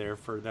cover there.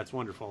 That's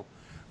wonderful.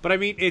 But I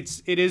mean,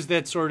 it is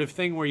that sort of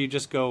thing where you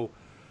just go,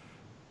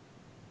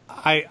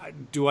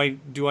 do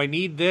I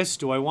need this?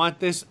 Do I want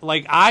this?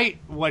 Like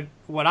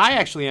what I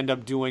actually end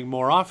up doing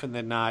more often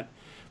than not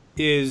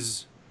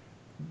is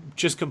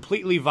just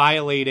completely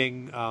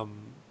violating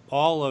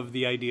all of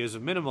the ideas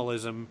of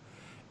minimalism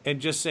and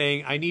just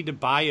saying I need to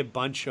buy a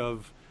bunch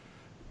of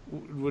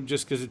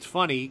just because it's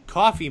funny,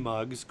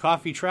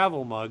 coffee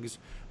travel mugs,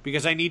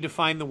 because I need to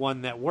find the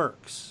one that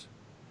works.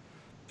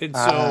 And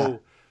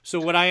so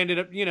what I ended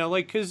up,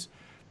 like, because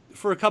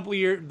for a couple of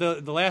years,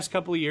 the last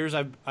couple of years,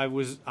 I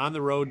was on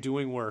the road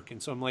doing work,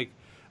 and so I'm like,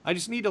 I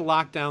just need to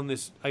lock down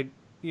this. I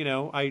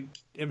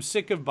am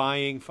sick of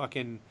buying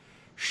fucking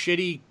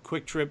shitty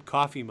Quick Trip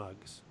coffee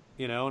mugs,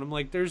 and I'm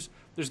like, there's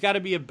got to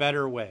be a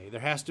better way.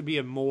 There has to be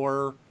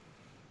a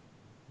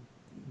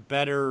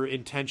better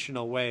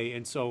intentional way,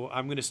 and so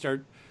I'm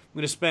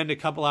gonna spend a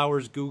couple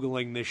hours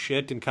Googling this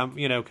shit and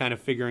kind of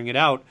figuring it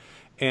out,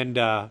 and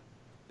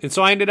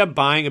so I ended up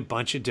buying a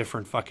bunch of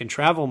different fucking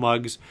travel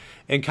mugs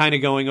and kind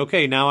of going,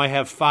 okay, now I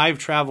have 5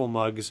 travel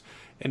mugs,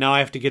 and now I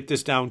have to get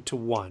this down to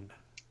 1,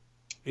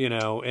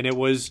 and it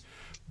was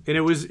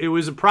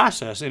a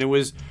process, and it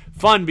was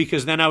fun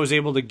because then I was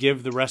able to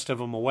give the rest of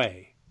them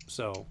away.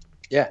 So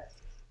yeah,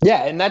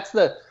 and that's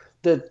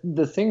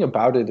the thing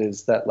about it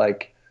is that,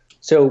 like,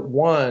 so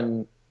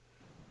one,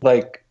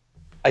 like,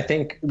 I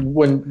think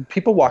when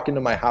people walk into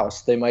my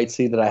house, they might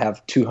see that I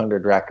have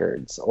 200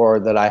 records or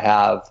that I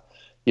have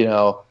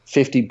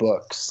 50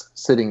 books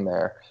sitting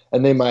there,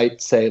 and they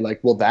might say, like,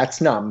 well, that's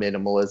not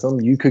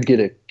minimalism. You could get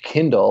a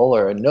Kindle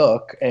or a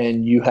Nook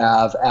and you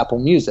have Apple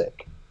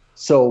Music.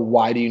 So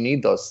why do you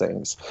need those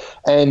things?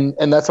 And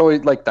that's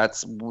always, like,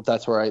 that's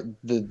where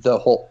the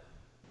whole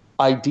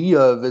idea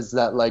of is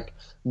that, like,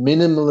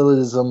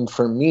 minimalism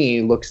for me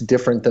looks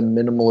different than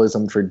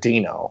minimalism for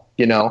Dino.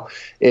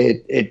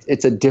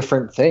 It's a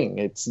different thing.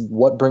 It's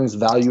what brings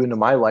value into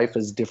my life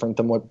is different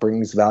than what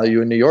brings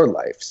value into your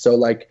life. So,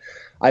 like,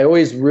 I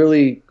always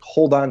really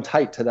hold on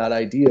tight to that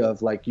idea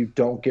of, like, you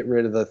don't get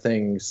rid of the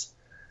things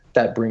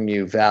that bring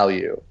you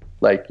value.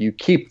 Like, you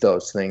keep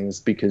those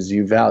things because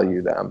you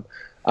value them.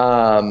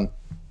 And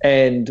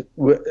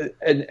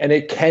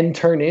it can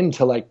turn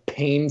into, like,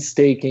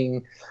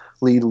 painstakingly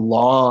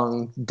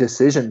long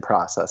decision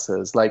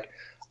processes. Like,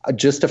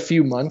 just a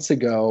few months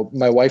ago,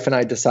 my wife and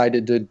I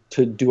decided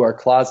to do our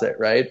closet,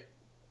 right?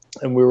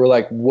 And we were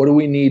like, what do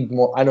we need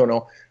more? I don't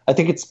know. I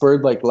think it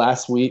spurred, like,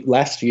 last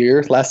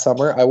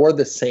summer, I wore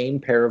the same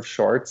pair of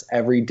shorts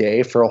every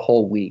day for a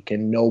whole week,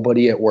 and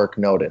nobody at work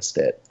noticed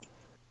it.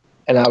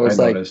 And I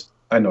noticed.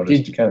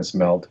 You kind of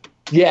smelled.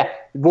 Yeah.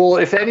 Well,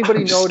 if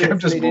anybody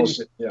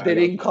noticed, they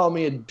didn't call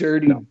me a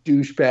dirty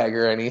douchebag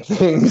or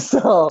anything.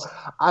 So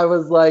I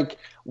was like,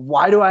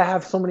 why do I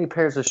have so many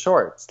pairs of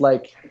shorts?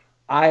 Like,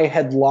 I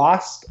had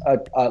lost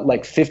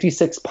like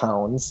 56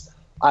 pounds.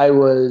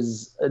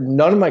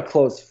 None of my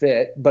clothes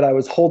fit, but I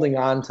was holding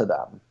on to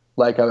them.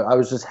 Like, I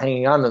was just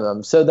hanging on to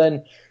them. So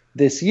then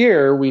this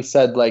year we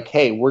said, like,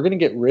 hey, we're going to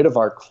get rid of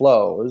our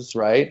clothes,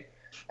 right?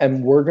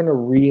 And we're going to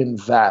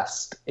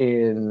reinvest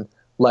in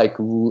like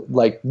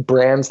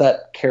brands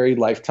that carry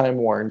lifetime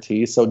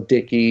warranty. So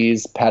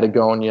Dickies,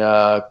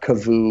 Patagonia,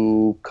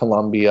 Kavoo,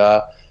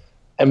 Columbia.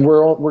 And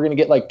we're going to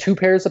get, like, 2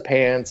 pairs of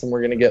pants, and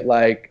we're going to get,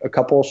 like, a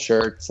couple of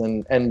shirts,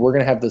 and we're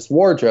going to have this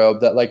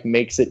wardrobe that, like,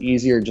 makes it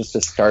easier just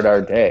to start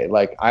our day.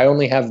 Like, I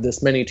only have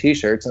this many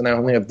t-shirts and I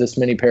only have this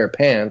many pair of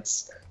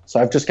pants.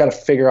 So I've just got to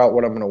figure out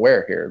what I'm going to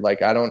wear here.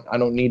 Like, I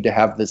don't need to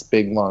have this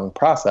big, long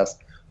process.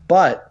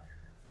 But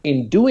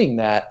in doing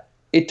that,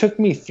 it took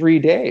me 3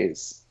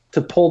 days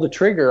to pull the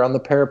trigger on the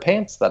pair of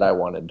pants that I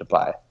wanted to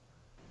buy.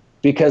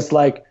 Because,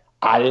 like,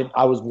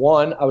 I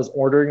was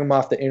ordering them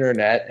off the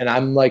internet, and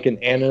I'm, like, an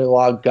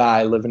analog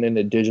guy living in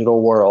a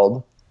digital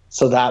world.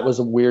 So that was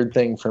a weird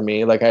thing for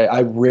me. Like,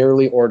 I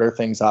rarely order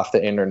things off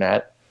the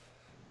internet.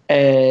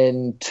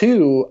 And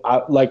 2,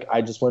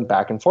 I just went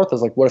back and forth. I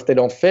was like, what if they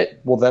don't fit?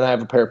 Well, then I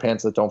have a pair of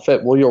pants that don't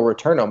fit. Well, you'll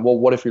return them. Well,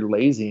 what if you're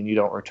lazy and you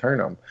don't return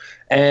them?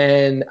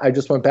 And I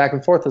just went back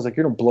and forth. I was like,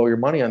 you're going to blow your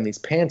money on these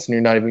pants and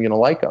you're not even going to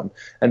like them.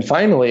 And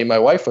finally, my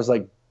wife was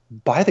like,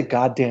 buy the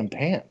goddamn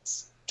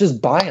pants.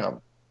 Just buy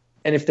them.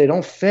 And if they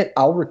don't fit,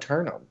 I'll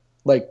return them.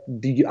 Like,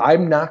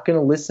 I'm not going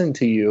to listen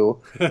to you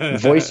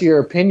voice your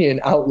opinion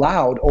out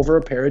loud over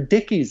a pair of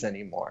Dickies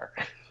anymore.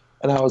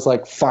 And I was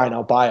like, fine,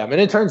 I'll buy them.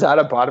 And it turns out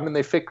I bought them and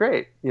they fit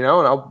great,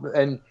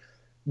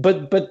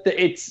 but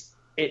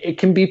it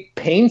can be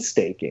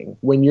painstaking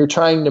when you're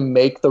trying to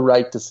make the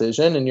right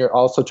decision and you're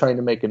also trying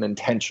to make an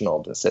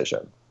intentional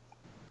decision.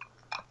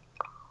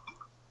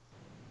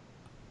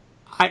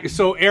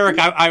 So Eric,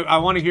 I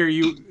want to hear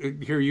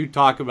you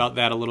talk about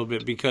that a little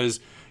bit,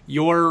 because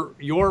you're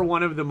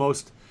one of the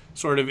most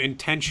sort of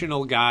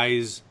intentional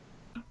guys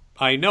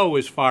I know,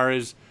 as far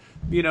as,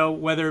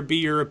 whether it be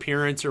your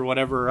appearance or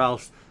whatever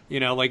else.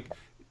 Like,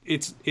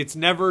 it's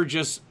never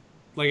just,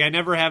 like, I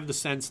never have the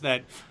sense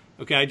that,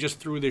 okay, I just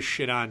threw this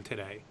shit on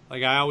today.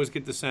 Like, I always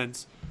get the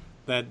sense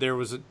that there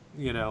was an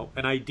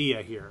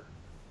idea here.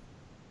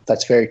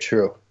 That's very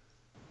true.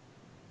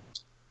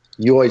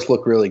 You always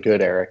look really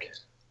good, Eric.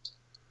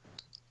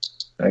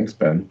 Thanks,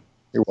 Ben.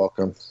 You're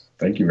welcome.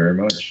 Thank you very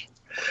much.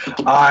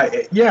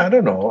 I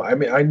don't know. I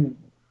mean,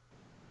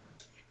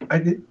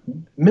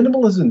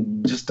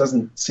 minimalism just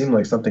doesn't seem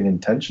like something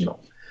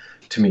intentional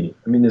to me.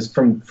 I mean, is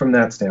from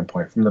that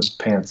standpoint, from the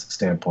pants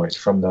standpoint,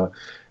 from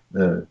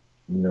the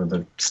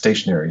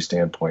stationary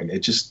standpoint,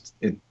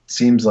 it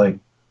seems like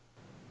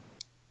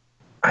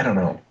I don't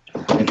know.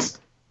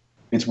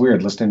 It's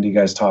weird listening to you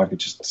guys talk. It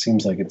just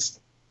seems like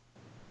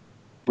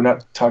we're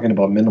not talking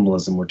about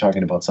minimalism. We're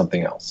talking about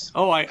something else.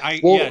 Oh, Well,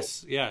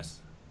 yes.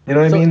 You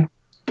know what I mean?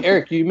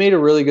 Eric, you made a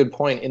really good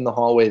point in the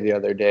hallway the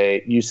other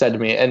day. You said to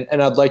me, and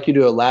I'd like you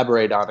to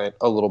elaborate on it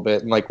a little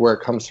bit and like where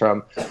it comes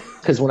from.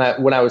 Because when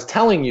I was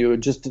telling you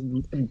just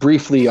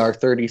briefly our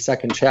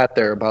 30-second chat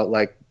there about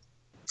like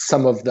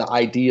some of the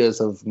ideas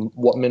of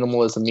what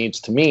minimalism means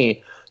to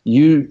me,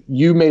 you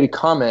made a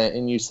comment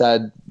and you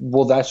said,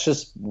 well,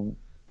 that's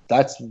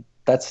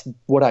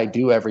what I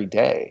do every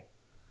day.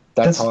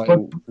 That's how I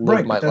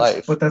live my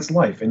life. But that's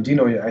life. And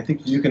Dino, I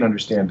think you can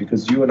understand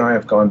because you and I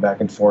have gone back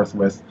and forth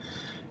with,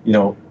 you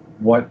know,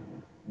 what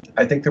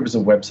I think there was a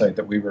website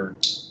that we were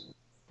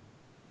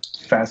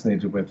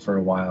fascinated with for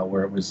a while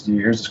where it was,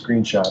 here's a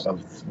screenshot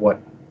of what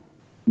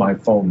my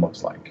phone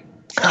looks like.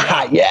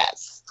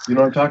 Yes. You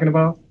know what I'm talking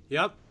about?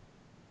 Yep.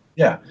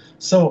 Yeah.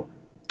 So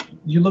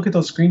you look at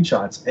those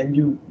screenshots and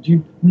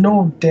you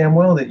know damn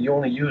well that you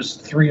only use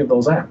 3 of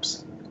those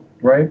apps,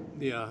 right?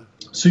 Yeah.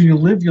 So you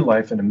live your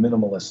life in a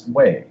minimalist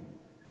way.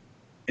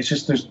 It's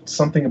just there's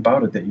something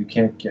about it that you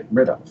can't get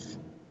rid of.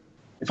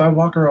 If I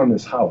walk around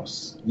this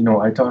house, you know,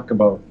 I talk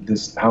about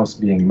this house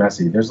being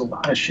messy. There's a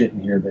lot of shit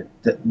in here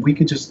that we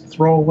could just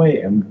throw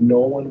away and no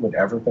one would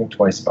ever think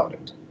twice about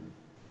it.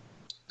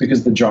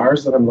 Because the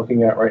jars that I'm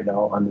looking at right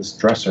now on this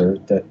dresser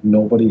that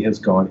nobody has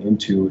gone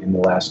into in the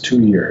last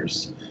 2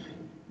 years,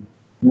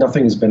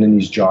 nothing has been in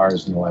these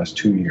jars in the last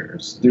 2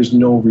 years. There's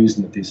no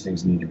reason that these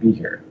things need to be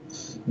here.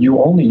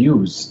 You only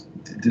use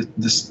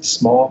this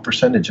small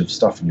percentage of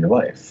stuff in your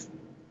life,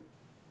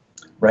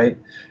 right?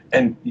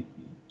 And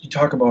you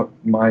talk about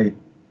my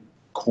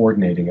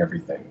coordinating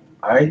everything.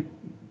 I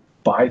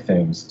buy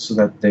things so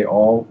that they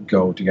all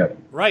go together.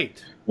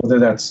 Right. Whether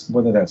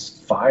that's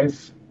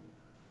 5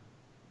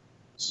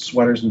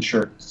 sweaters and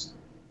shirts,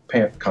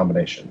 pant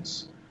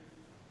combinations.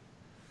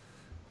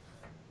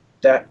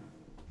 That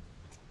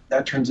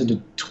turns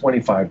into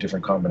 25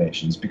 different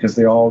combinations because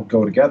they all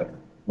go together,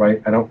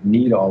 right? I don't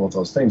need all of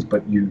those things,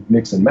 but you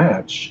mix and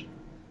match,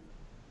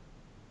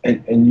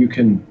 and you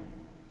can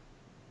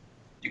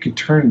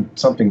turn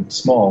something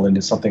small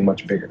into something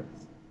much bigger.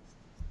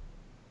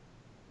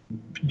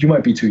 You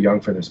might be too young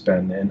for this,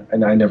 Ben,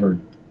 and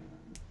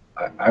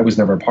I was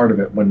never a part of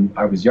it when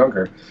I was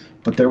younger,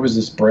 but there was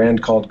this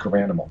brand called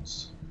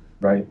Garanimals,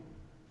 right?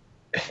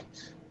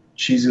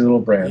 Cheesy little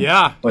brand.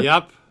 Yeah,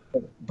 yep.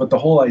 But the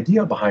whole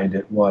idea behind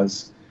it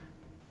was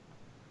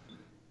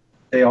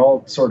they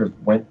all sort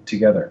of went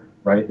together,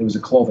 right? It was a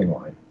clothing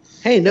line.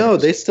 Hey, no,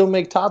 they still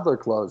make toddler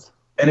clothes.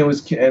 And it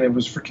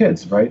was for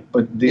kids, right?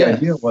 But the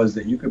idea was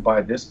that you could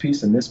buy this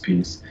piece and this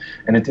piece,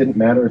 and it didn't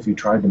matter if you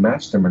tried to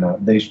match them or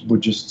not. They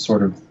would just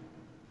sort of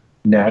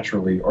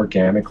naturally,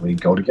 organically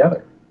go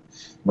together,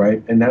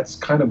 right? And that's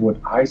kind of what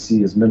I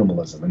see as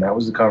minimalism. And that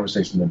was the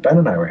conversation that Ben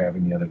and I were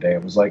having the other day.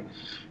 It was like,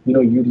 you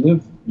know, you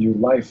live your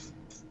life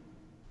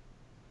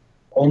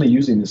only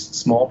using this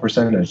small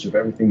percentage of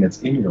everything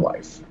that's in your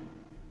life.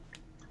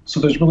 So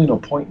there's really no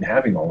point in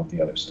having all of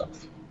the other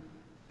stuff.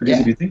 Because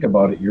if you think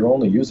about it, you're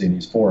only using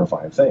these 4 or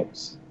 5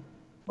 things,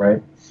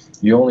 right?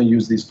 You only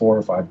use these 4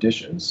 or 5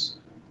 dishes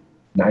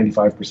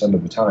 95%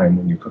 of the time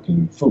when you're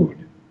cooking food.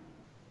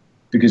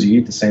 Because you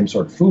eat the same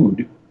sort of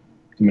food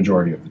the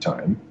majority of the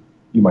time.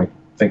 You might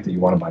think that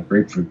you want to buy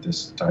grapefruit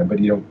this time, but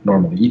you don't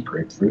normally eat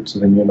grapefruit, so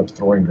then you end up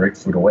throwing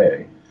grapefruit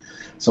away.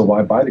 So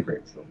why buy the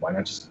grapefruit? Why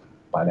not just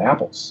buy the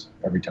apples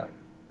every time?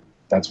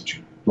 That's what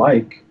you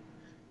like,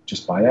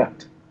 just buy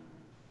that.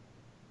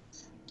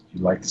 You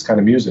like this kind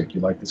of music,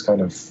 you like this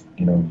kind of,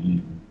 you know,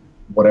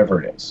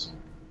 whatever it is.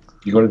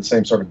 You go to the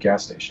same sort of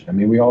gas station. I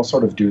mean, we all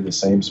sort of do the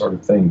same sort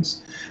of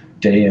things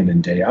day in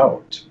and day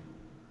out.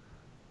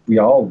 We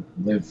all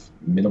live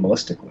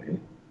minimalistically.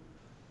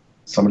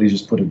 Somebody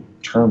just put a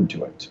term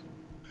to it.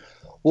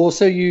 Well,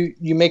 so you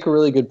make a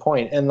really good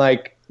point, and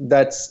like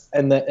that's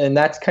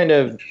kind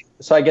of,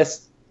 so I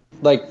guess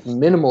like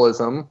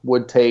minimalism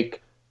would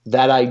take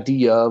that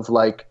idea of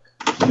like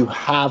you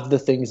have the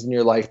things in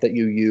your life that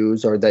you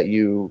use or that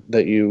you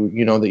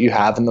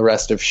have, and the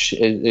rest of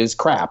is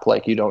crap,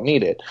 like you don't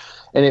need it.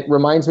 And it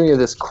reminds me of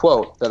this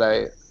quote that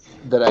I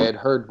had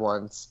heard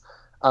once.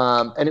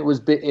 And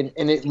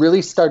it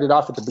really started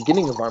off at the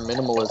beginning of our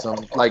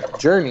minimalism like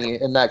journey.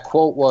 And that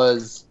quote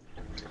was,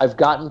 "I've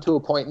gotten to a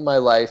point in my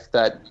life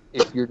that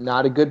if you're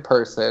not a good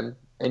person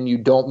and you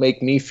don't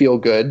make me feel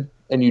good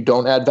and you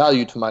don't add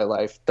value to my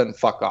life, then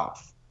fuck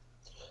off."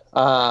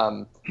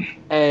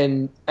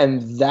 And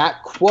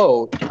that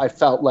quote, I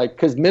felt like,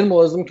 because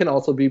minimalism can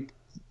also be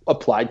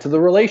applied to the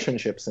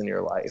relationships in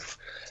your life.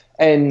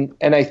 And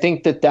I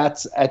think that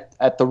that's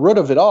at the root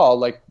of it all.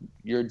 Like,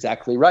 you're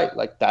exactly right.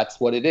 Like, that's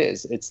what it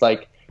is. It's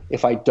like,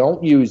 if I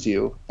don't use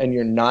you and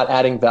you're not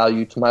adding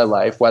value to my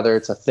life, whether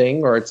it's a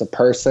thing or it's a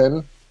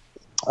person,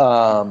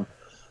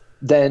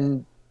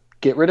 then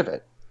get rid of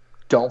it.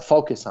 Don't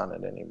focus on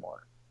it anymore.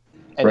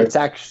 And right.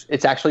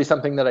 It's actually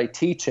something that I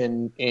teach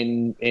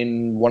in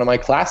one of my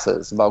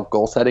classes about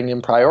goal setting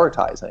and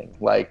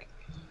prioritizing. Like,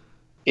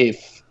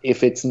 if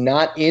it's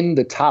not in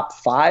the top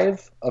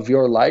 5 of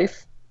your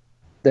life,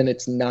 then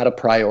it's not a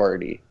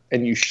priority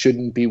and you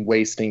shouldn't be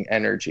wasting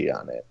energy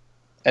on it.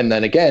 And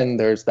then again,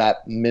 there's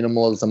that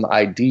minimalism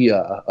idea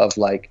of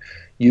like,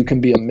 you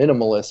can be a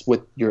minimalist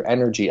with your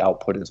energy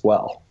output as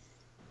well.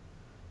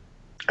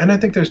 And I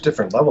think there's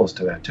different levels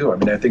to that too. I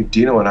mean, I think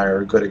Dino and I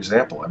are a good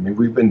example. I mean,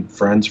 we've been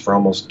friends for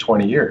almost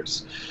 20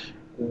 years.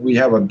 We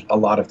have a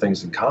lot of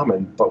things in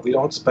common, but we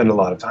don't spend a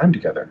lot of time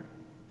together,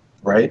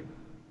 right?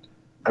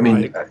 I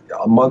mean,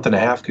 a month and a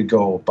half could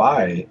go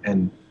by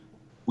and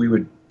we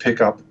would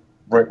pick up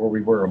right where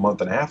we were a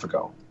month and a half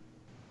ago.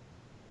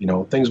 You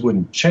know, things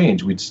wouldn't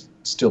change. We'd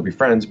still be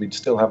friends. We'd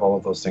still have all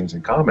of those things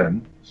in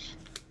common.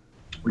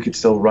 We could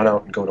still run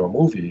out and go to a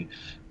movie,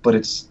 but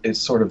it's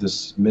sort of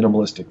this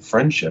minimalistic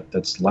friendship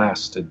that's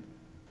lasted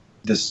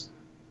these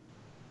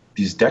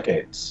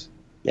decades.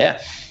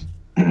 Yeah.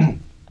 And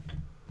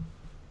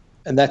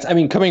that's, I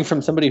mean, coming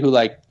from somebody who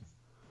like,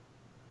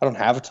 I don't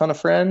have a ton of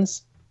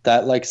friends,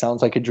 that like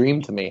sounds like a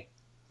dream to me.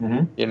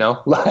 Mm-hmm. You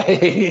know,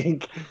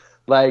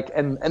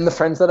 and the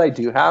friends that I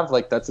do have,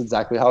 like, that's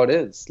exactly how it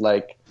is.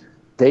 Like,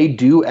 they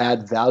do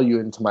add value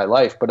into my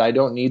life, but I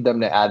don't need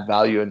them to add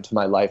value into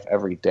my life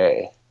every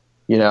day.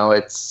 You know,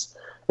 it's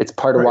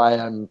part of why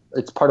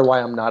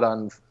I'm not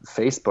on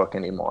Facebook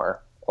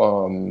anymore.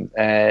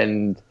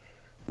 And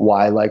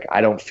why, like,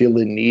 I don't feel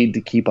the need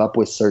to keep up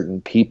with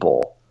certain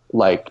people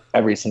like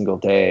every single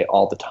day,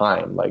 all the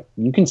time. Like,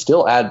 you can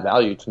still add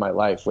value to my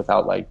life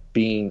without like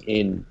being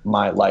in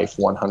my life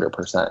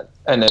 100%.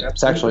 And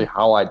it's actually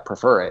how I'd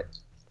prefer it.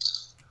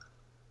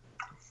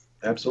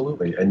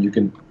 Absolutely. And you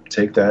can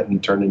take that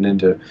and turn it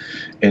into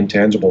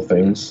intangible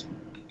things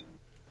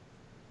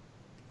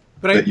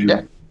that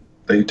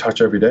you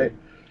touch every day.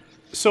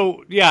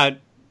 So, yeah,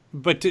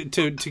 but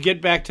to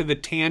get back to the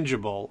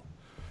tangible,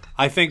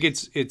 I think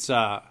it's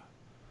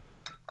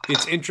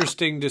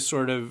interesting to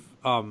sort of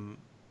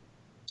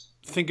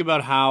think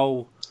about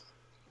how,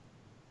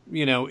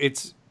 you know,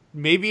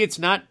 maybe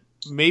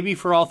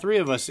for all three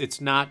of us,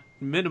 it's not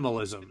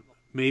minimalism.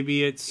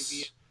 Maybe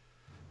it's,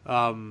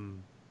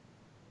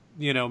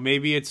 you know,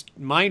 maybe it's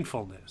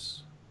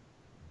mindfulness.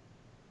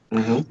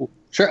 Mm-hmm.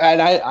 Sure.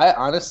 And I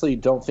honestly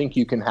don't think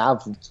you can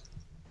have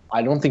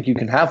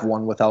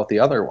one without the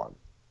other one.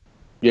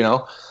 You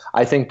know,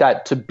 I think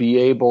that to be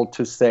able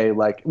to say,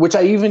 like, which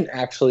I even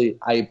actually,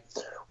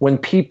 when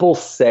people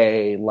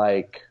say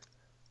like,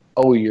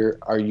 oh, you're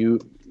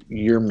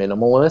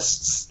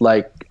minimalists,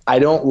 like, I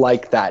don't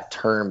like that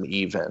term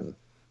even,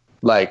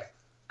 like,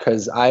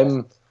 because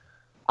I'm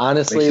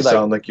honestly, makes you like,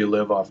 sound like you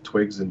live off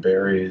twigs and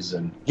berries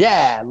and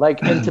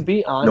like, and to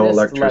be honest, no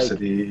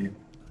electricity.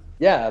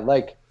 Like,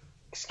 like,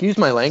 excuse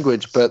my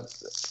language, but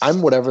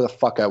I'm whatever the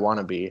fuck I want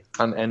to be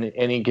on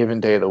any given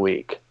day of the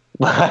week.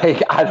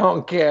 Like, I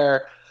don't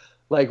care.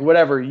 Like,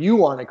 whatever you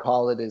want to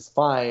call it is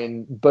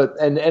fine. But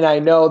and I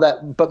know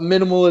that, but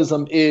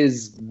minimalism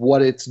is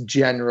what it's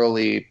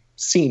generally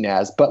seen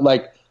as. But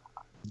like,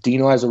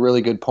 Dino has a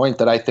really good point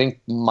that I think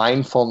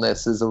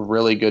mindfulness is a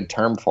really good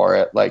term for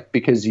it. Like,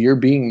 because you're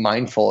being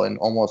mindful in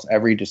almost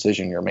every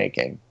decision you're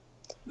making.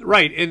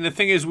 Right. And the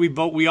thing is,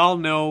 we all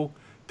know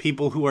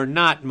people who are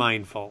not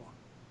mindful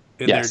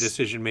in their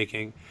decision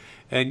making.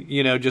 And,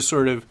 you know, just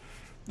sort of,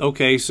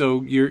 okay,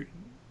 so you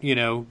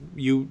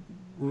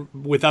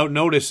without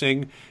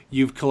noticing,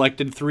 you've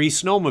collected 3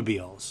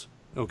 snowmobiles.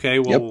 Okay,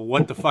 well,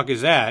 what the fuck is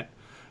that?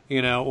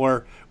 You know,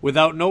 or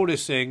without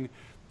noticing,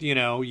 you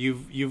know,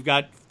 you've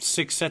got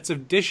 6 sets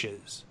of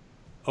dishes.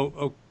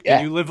 You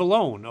live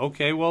alone.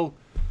 Okay, well,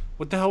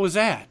 what the hell was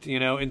that? You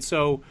know, and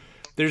so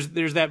there's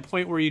that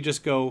point where you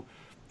just go,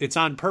 it's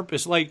on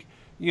purpose. Like,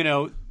 you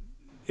know,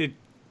 it.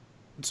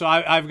 So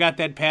I've got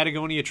that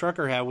Patagonia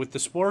trucker hat with the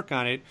spork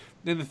on it.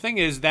 And the thing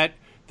is that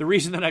the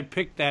reason that I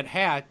picked that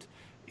hat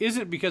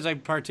isn't because I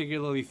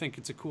particularly think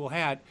it's a cool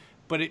hat,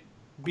 but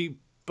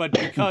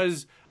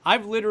because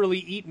I've literally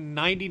eaten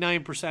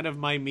 99% of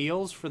my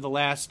meals for the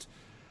last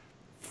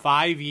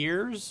 5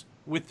 years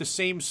with the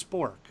same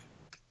spork.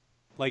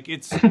 Like,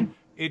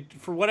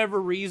 for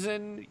whatever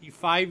reason,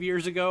 5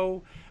 years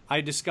ago,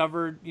 I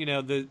discovered, you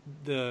know,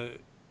 the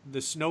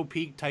Snow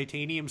Peak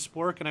titanium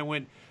spork, and I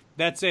went,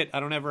 that's it.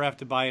 I don't ever have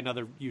to buy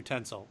another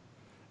utensil.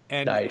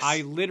 And nice.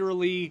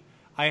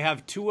 I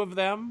have 2 of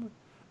them.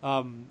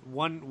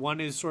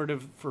 One is sort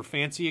of for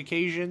fancy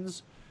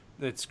occasions.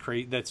 That's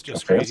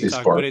just crazy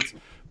talk.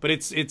 But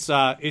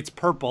it's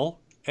purple,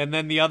 and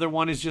then the other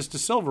one is just a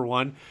silver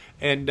one,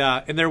 and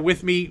they're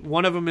with me.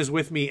 One of them is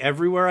with me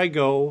everywhere I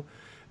go,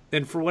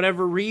 and for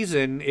whatever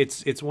reason,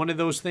 it's one of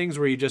those things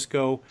where you just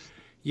go,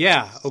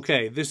 yeah,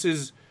 okay,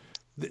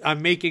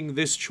 I'm making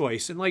this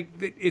choice, and like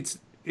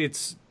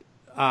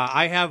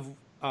I have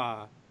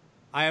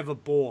a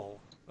bowl,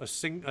 a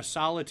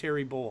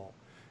solitary bowl,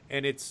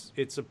 and it's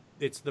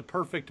the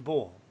perfect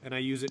bowl, and I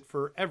use it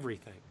for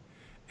everything.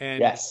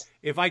 And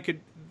if I could,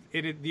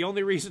 the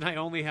only reason I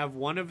only have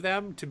one of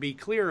them, to be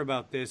clear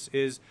about this,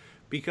 is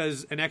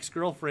because an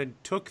ex-girlfriend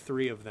took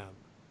 3 of them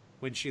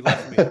when she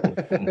left me.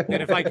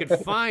 And if I could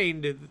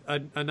find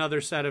another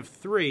set of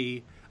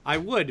 3, I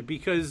would,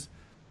 because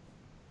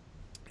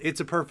it's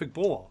a perfect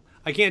bowl.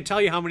 I can't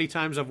tell you how many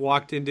times I've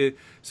walked into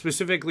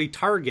specifically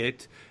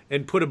Target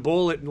and put a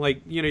bowl at,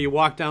 like, you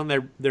walk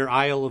down their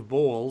aisle of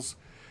bowls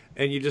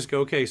and you just go,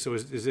 okay, so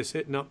is this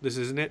it? No, this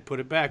isn't it. Put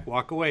it back,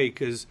 walk away,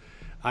 because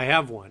I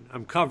have one.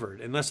 I'm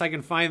covered. Unless I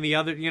can find the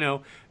other,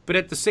 But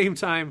at the same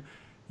time,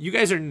 you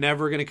guys are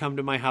never going to come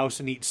to my house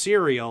and eat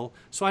cereal,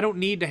 so I don't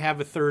need to have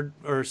a third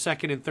or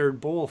second and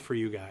third bowl for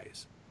you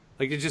guys.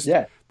 Like,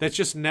 that's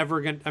just never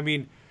going to, I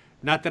mean,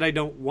 not that I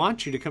don't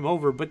want you to come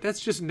over, but that's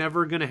just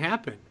never going to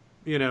happen.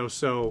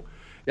 So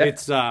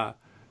it's,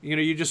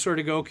 you just sort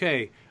of go,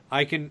 okay,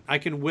 I can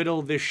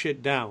whittle this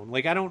shit down.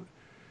 Like, I don't,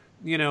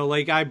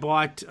 like I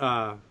bought,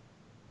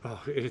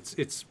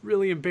 it's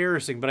really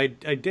embarrassing, but I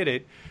did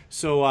it.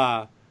 So,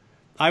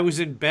 I was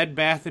in Bed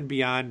Bath &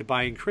 Beyond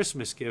buying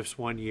Christmas gifts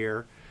one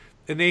year,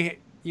 and they,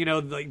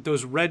 like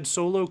those red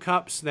Solo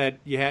cups that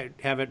you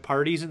have at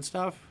parties and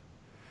stuff.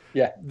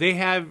 Yeah.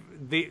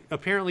 They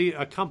apparently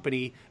a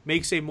company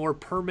makes a more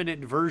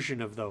permanent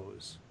version of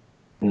those.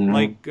 Mm-hmm.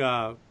 Like,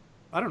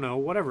 I don't know,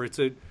 whatever. It's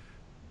a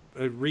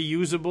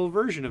reusable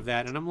version of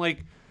that. And I'm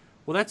like,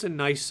 well, that's a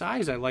nice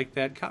size. I like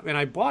that cup. And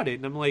I bought it.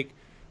 And I'm like,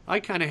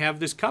 I kind of have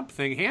this cup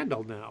thing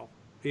handled now,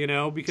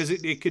 because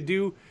it could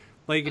do,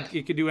 like,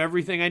 it could do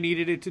everything I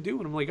needed it to do.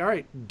 And I'm like, all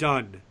right,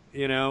 done,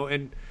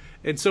 And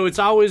so it's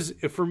always,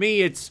 for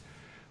me, it's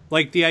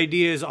like the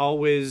idea is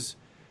always,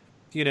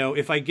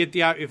 if I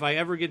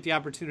ever get the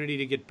opportunity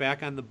to get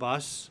back on the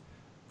bus,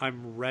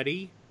 I'm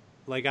ready.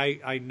 Like,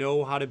 I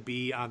know how to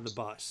be on the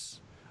bus.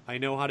 I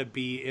know how to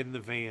be in the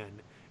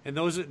van. And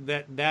those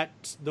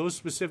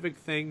specific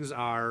things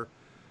are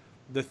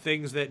the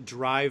things that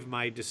drive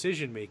my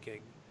decision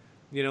making.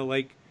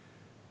 Like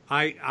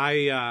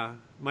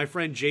my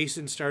friend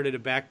Jason started a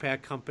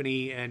backpack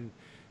company and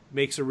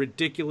makes a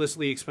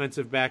ridiculously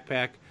expensive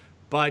backpack,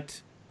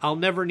 but I'll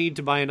never need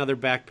to buy another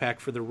backpack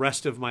for the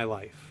rest of my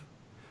life.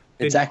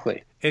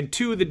 Exactly. And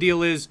two, the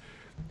deal is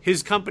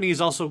his company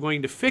is also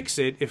going to fix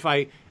it if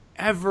I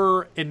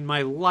ever in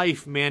my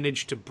life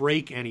manage to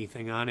break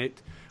anything on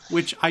it,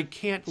 which I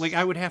can't, like,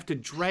 I would have to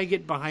drag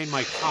it behind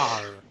my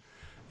car,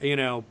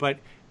 but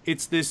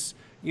it's this,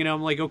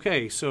 I'm like,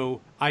 okay,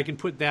 so I can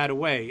put that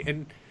away.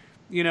 And,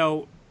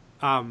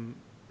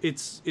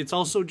 it's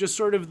also just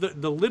sort of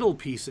the little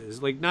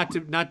pieces, like not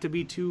to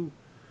be too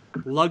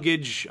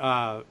luggage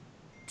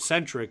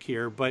centric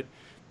here, but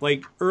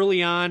like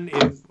early on,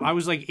 I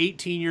was like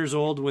 18 years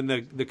old when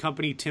the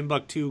company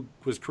Timbuk2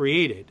 was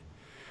created.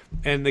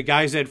 And the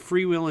guys at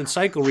Freewheel and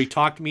Cyclery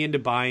talked me into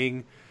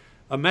buying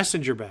a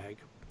messenger bag.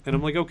 And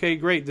I'm like, okay,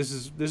 great. This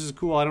is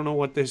cool. I don't know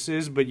what this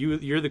is, but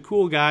you're the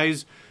cool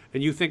guys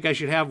and you think I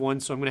should have one,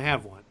 so I'm going to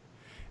have one.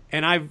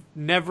 And I've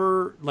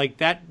never, like,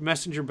 that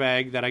messenger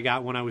bag that I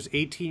got when I was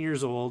 18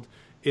 years old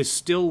is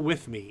still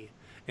with me.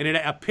 And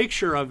a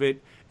picture of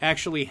it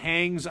actually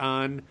hangs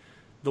on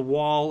the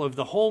wall of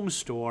the home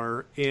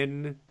store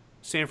in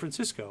San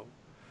Francisco.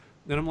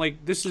 And I'm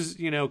like, this is,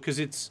 because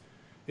it's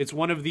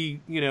one of the,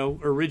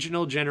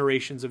 original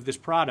generations of this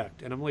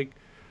product. And I'm like,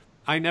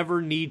 I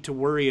never need to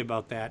worry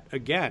about that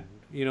again.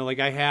 Like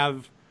I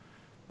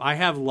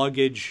have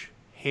luggage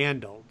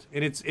handled.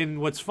 And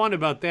what's fun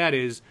about that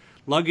is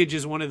luggage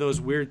is one of those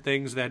weird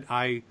things that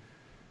I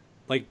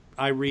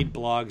read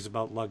blogs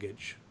about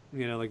luggage.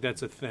 Like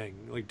that's a thing.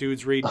 Like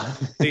dudes read,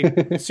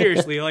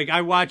 seriously, like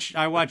I watch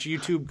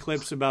YouTube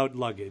clips about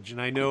luggage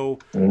and I know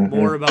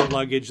more about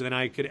luggage than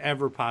I could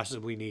ever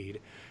possibly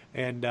need.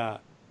 And,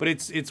 but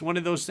it's one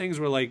of those things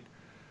where like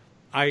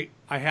I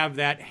have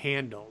that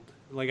handled.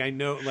 Like I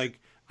know, like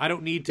I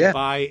don't need to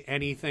buy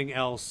anything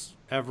else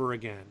ever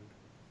again.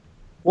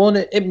 Well,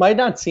 and it might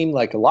not seem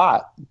like a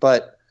lot,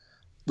 but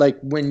like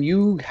when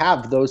you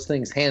have those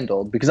things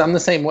handled, because I'm the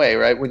same way,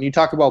 right? When you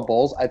talk about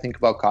bowls, I think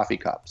about coffee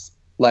cups.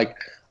 Like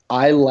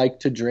I like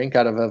to drink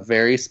out of a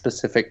very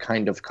specific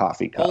kind of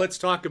coffee cup. Well, let's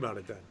talk about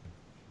it then.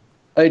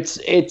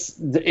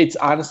 It's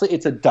honestly,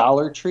 it's a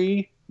Dollar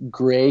Tree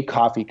gray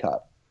coffee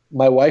cup.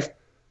 My wife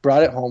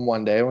brought it home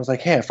one day and was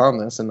like, hey, I found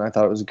this and I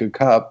thought it was a good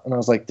cup. And I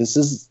was like, this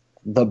is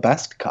the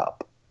best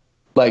cup.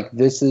 Like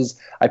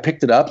I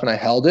picked it up and I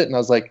held it and I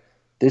was like,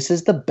 this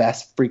is the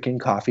best freaking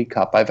coffee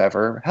cup I've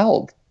ever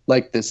held.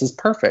 Like, this is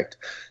perfect.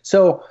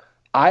 So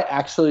I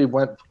actually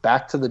went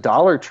back to the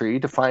Dollar Tree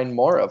to find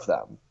more of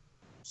them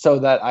so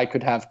that I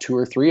could have 2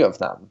 or 3 of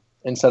them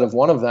instead of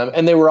one of them.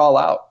 And they were all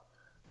out.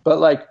 But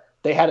like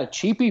they had a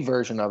cheapy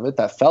version of it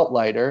that felt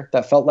lighter,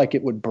 that felt like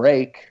it would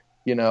break,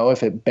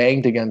 if it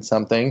banged against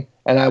something,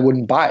 and I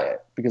wouldn't buy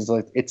it because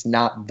like it's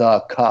not the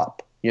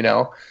cup,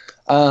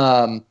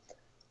 and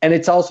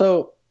it's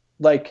also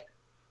like,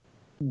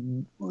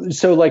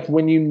 so like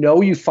when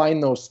you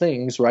find those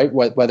things, right,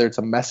 whether it's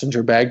a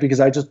messenger bag, because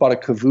I just bought a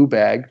Kavoo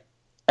bag,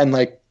 and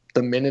like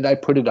the minute I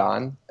put it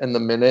on and the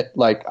minute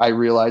like I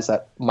realized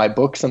that my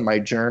books and my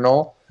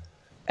journal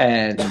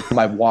and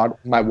my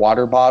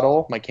water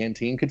bottle, my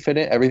canteen could fit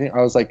in, everything,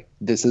 I was like,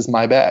 this is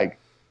my bag.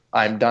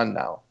 I'm done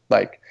now.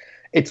 Like,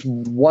 it's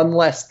one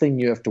less thing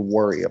you have to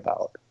worry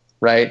about,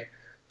 right?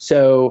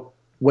 So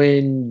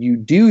when you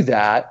do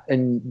that,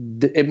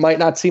 and it might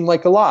not seem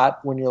like a lot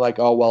when you're like,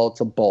 oh, well,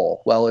 it's a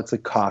bowl. Well, it's a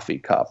coffee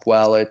cup.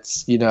 Well,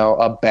 it's,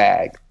 a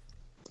bag.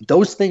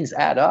 Those things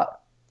add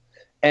up,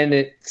 and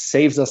it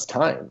saves us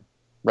time,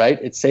 right?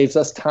 It saves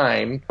us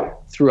time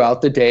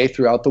throughout the day,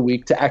 throughout the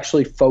week, to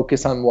actually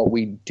focus on what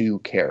we do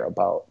care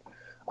about.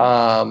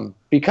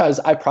 Because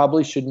I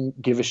probably shouldn't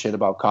give a shit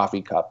about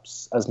coffee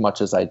cups as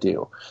much as I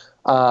do.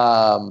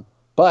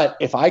 But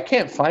if I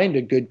can't find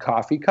a good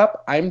coffee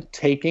cup, I'm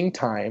taking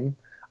time.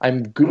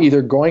 I'm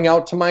either going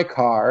out to my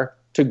car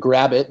to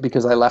grab it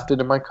because I left it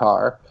in my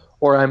car,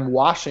 or I'm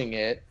washing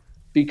it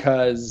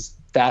because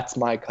that's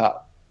my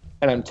cup.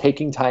 And I'm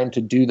taking time to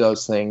do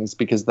those things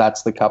because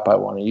that's the cup I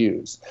want to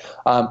use.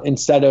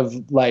 Instead of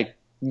like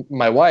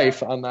my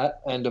wife on that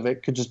end of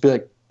it could just be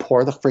like,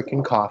 pour the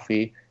freaking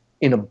coffee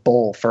in a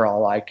bowl for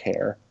all I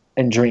care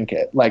and drink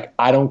it. Like,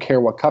 I don't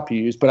care what cup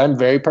you use, but I'm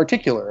very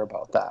particular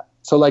about that.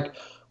 So like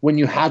when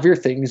you have your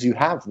things, you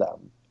have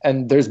them,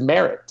 and there's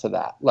merit to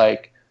that.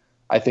 Like,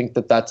 I think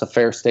that that's a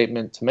fair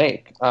statement to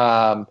make.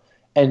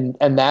 And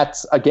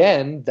that's,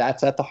 again,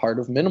 that's at the heart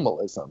of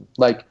minimalism.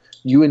 Like,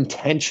 you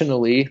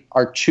intentionally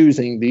are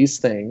choosing these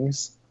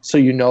things so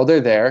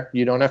they're there.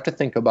 You don't have to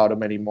think about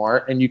them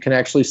anymore, and you can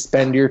actually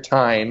spend your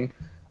time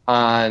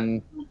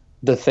on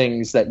the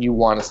things that you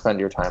want to spend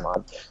your time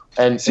on.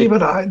 And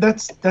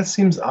that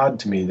seems odd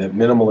to me that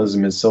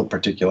minimalism is so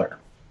particular.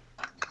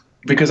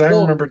 Because I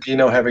remember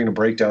Dino having a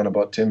breakdown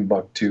about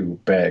Timbuktu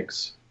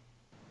bags.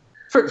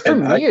 For me,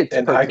 it's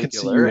particular. I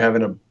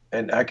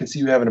can see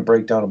you having a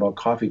breakdown about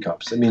coffee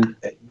cups. I mean,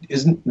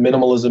 isn't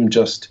minimalism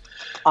just?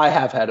 I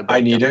have had a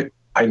breakdown.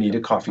 I need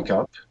a coffee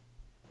cup.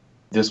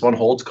 This one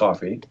holds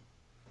coffee.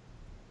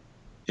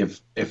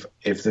 If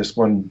this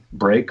one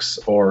breaks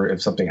or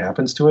if something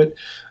happens to it,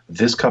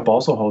 this cup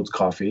also holds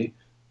coffee.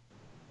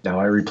 Now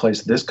I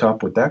replace this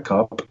cup with that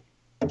cup.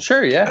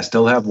 Sure, yeah. I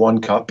still have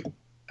one cup.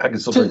 I can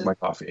still drink my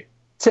coffee.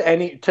 To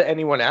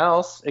anyone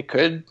else, it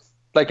could.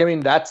 Like, I mean,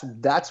 that's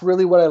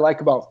really what I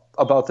like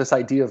about this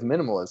idea of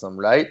minimalism,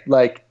 right?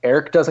 Like,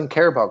 Eric doesn't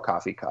care about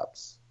coffee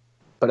cups,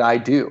 but I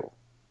do.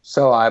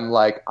 So I'm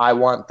like, I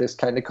want this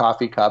kind of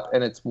coffee cup,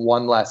 and it's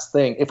one less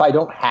thing. If I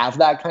don't have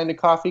that kind of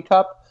coffee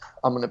cup,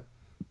 I'm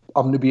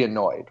gonna be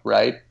annoyed,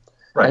 right?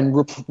 And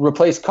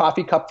replace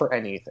coffee cup for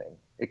anything.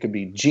 It could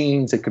be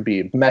jeans, it could be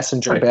a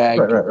messenger bag.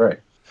 Right.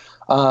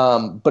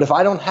 But if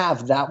I don't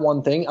have that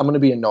one thing, I'm gonna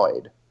be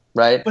annoyed,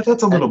 right? But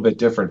that's a little bit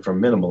different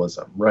from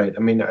minimalism, right? I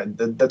mean,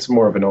 that's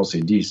more of an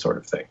OCD sort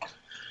of thing.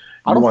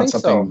 I don't think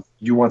so.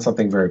 You want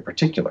something very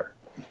particular.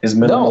 Is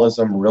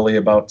minimalism really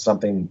about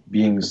something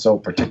being so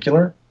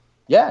particular?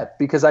 Yeah,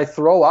 because I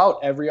throw out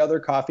every other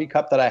coffee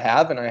cup that I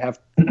have, and I have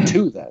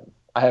two then.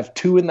 I have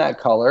two in that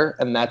color,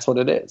 and that's what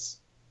it is,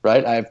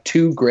 right? I have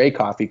two gray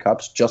coffee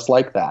cups just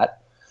like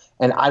that,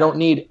 and I don't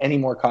need any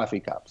more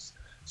coffee cups.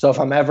 So if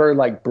I'm ever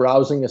like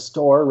browsing a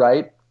store,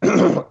 right,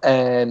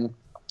 and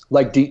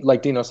like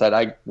Dino said,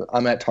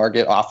 I'm at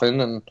Target often,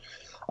 and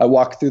I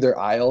walk through their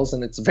aisles,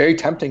 and it's very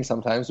tempting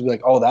sometimes to be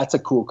like, oh, that's a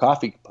cool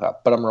coffee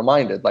cup, but I'm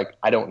reminded, like,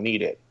 I don't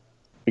need it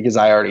because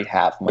I already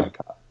have my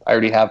cup. I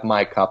already have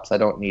my cups. I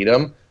don't need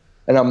them,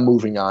 and I'm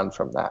moving on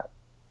from that.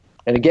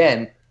 And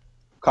again,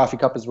 coffee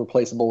cup is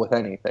replaceable with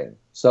anything.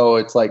 So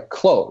it's like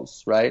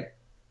clothes, right?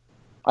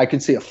 I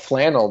could see a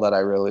flannel that I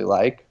really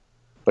like,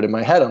 but in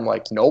my head, I'm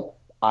like, nope,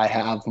 I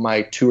have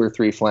my 2 or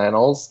 3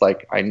 flannels.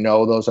 Like, I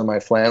know those are my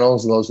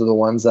flannels. Those are the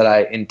ones that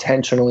I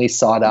intentionally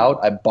sought out.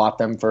 I bought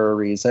them for a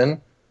reason.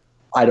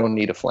 I don't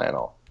need a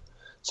flannel.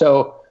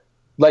 So,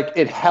 like,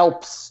 it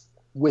helps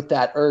with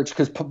that urge,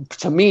 because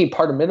to me,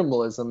 part of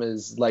minimalism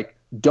is like,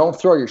 don't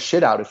throw your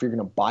shit out if you're going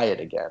to buy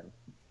it again.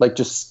 Like,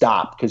 just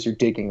stop because you're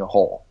digging a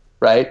hole,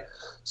 right?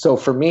 So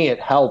for me, it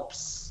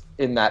helps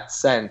in that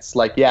sense.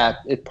 Like, yeah,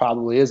 it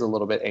probably is a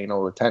little bit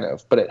anal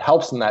retentive, but it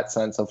helps in that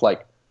sense of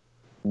like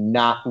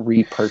not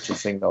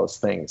repurchasing those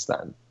things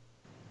then.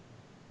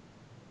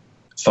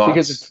 Thoughts,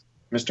 because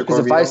Mr.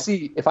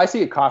 Corvino? If I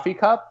see a coffee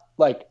cup,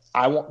 like,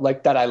 I want,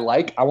 like, that I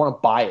want to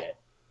buy it,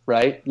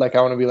 right? Like,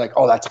 I want to be like,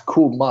 oh, that's a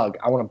cool mug.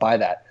 I want to buy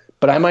that.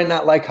 But I might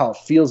not like how it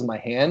feels in my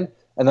hand.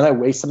 And then I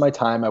wasted my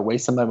time. I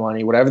wasted my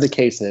money, whatever the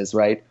case is,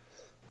 right?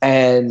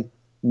 And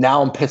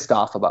now I'm pissed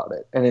off about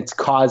it. And it's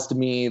caused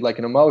me like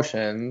an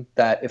emotion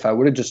that if I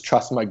would have just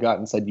trusted my gut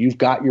and said, you've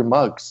got your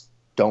mugs,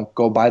 don't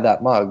go buy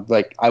that mug,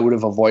 like, I would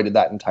have avoided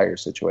that entire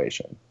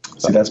situation.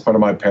 So. See, that's part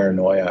of my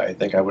paranoia. I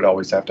think I would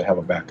always have to have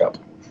a backup.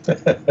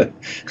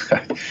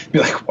 Be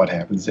like, what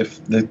happens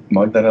if the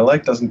mug that I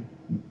like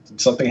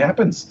something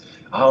happens?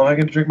 How am I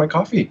going to drink my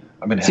coffee?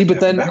 I'm going to have to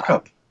have a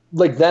backup.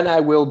 Like, then I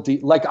will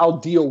I'll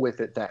deal with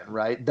it then,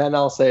 right? Then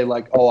I'll say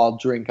like, oh, I'll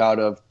drink out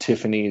of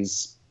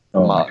Tiffany's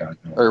mug, God,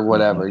 no, or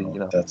whatever. No. You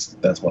know,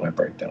 that's what I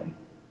break down.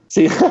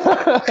 See,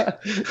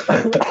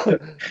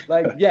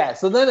 like, yeah.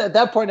 So then at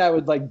that point, I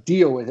would like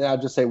deal with it. I'll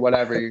just say,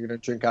 whatever, you're gonna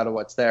drink out of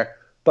what's there.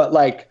 But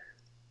like,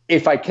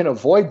 if I can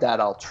avoid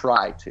that, I'll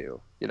try to.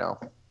 You know.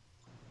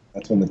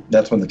 That's when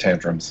the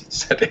tantrums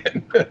set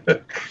in.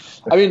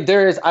 I mean,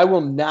 I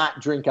will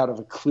not drink out of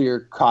a clear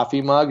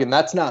coffee mug, and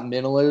that's not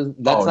minimalism.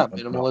 That's not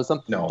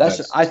minimalism. No,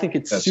 I think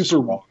it's that's super.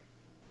 wrong.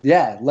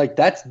 Yeah, like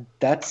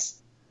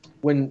that's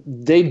when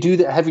they do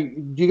that. Do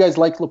you guys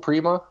like La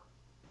Prima?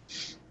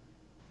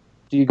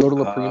 Do you go to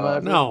La Prima?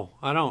 Ever? No,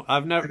 I don't.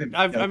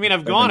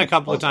 I've gone a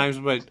couple of times,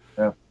 but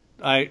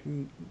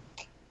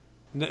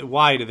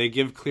why do they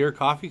give clear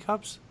coffee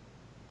cups?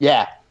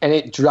 Yeah, and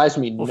it drives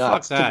me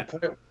nuts. Fuck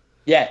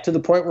that. To the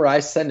point where I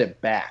send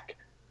it back.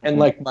 And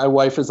like my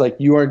wife is like,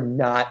 you are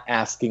not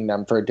asking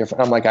them for a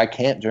different. I'm like, I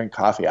can't drink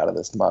coffee out of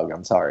this mug.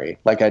 I'm sorry.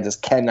 Like I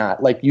just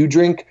cannot. Like you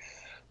drink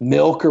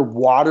milk or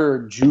water or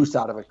juice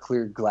out of a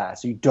clear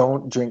glass. You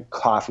don't drink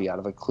coffee out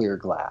of a clear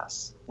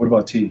glass. What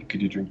about tea?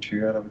 Could you drink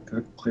tea out of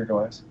a clear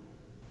glass?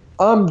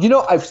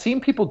 I've seen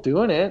people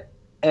doing it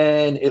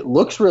and it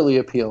looks really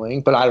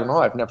appealing, but I don't know.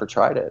 I've never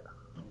tried it.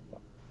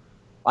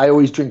 I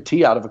always drink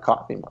tea out of a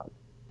coffee mug.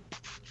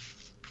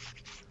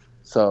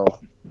 So,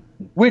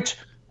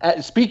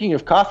 speaking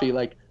of coffee,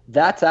 like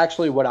that's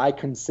actually what I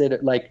consider,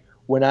 like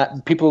when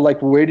people are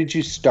like, where did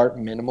you start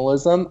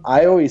minimalism?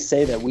 I always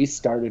say that we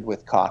started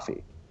with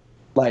coffee.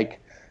 Like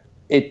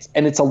it's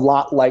a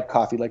lot like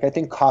coffee. Like I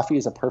think coffee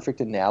is a perfect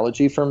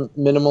analogy for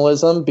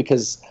minimalism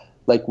because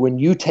like when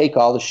you take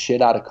all the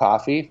shit out of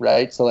coffee,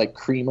 right? So like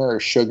creamer or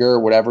sugar or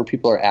whatever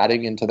people are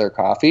adding into their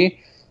coffee,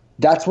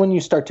 that's when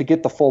you start to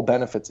get the full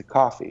benefits of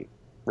coffee,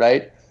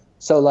 right?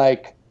 So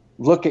like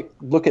look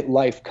at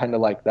life kind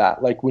of like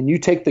that. Like when you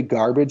take the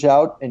garbage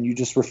out and you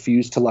just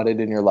refuse to let it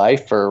in your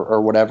life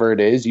or whatever it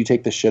is, you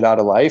take the shit out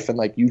of life and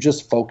like you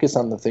just focus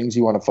on the things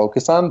you want to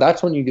focus on.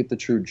 That's when you get the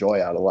true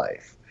joy out of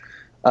life.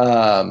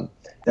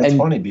 That's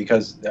funny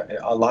because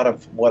a lot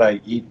of what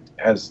I eat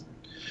has.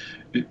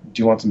 Do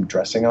you want some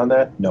dressing on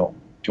that? No.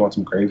 Do you want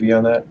some gravy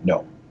on that?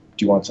 No.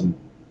 Do you want some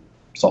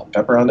salt and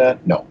pepper on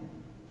that? No.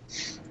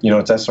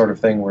 It's that sort of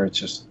thing where it's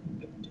just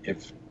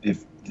if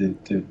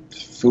the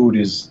food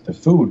is the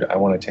food, I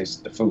want to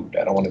taste the food.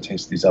 I don't want to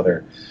taste these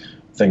other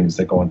things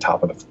that go on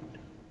top of the food.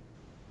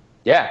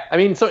 Yeah, I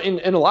mean, so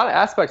in a lot of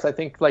aspects, I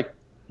think like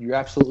you're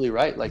absolutely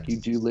right. Like you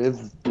do live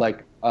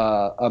like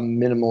a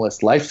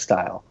minimalist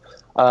lifestyle,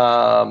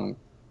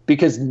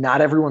 because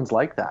not everyone's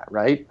like that,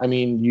 right? I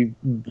mean,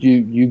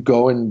 you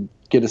go and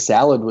get a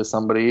salad with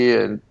somebody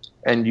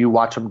and you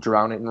watch them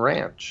drown it in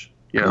ranch.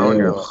 And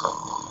you're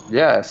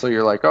like, so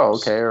you're like, oh,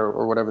 okay,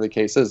 or whatever the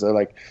case is. They're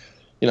like,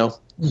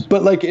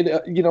 but like it,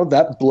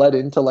 that bled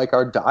into like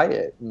our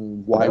diet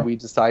and why we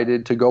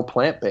decided to go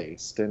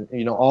plant-based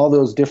and all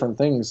those different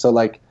things. So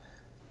like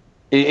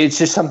it's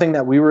just something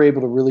that we were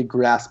able to really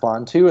grasp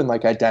onto and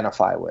like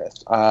identify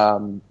with.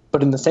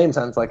 But in the same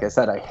sense, like I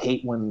said, I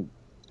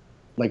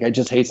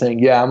just hate saying,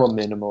 yeah, I'm a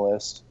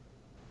minimalist.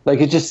 Like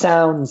it just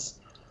sounds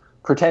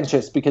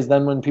pretentious because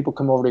then when people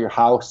come over to your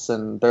house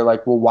and they're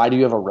like, well, why do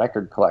you have a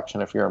record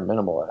collection if you're a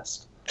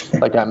minimalist?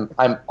 Like I'm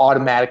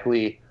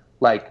automatically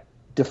like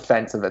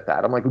defensive at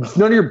that. I'm like, it's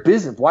none of your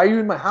business. Why are you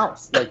in my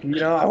house? Like,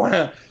 I want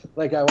to.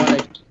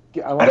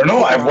 I don't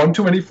know. I have one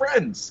too many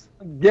friends.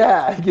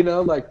 Yeah,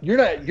 like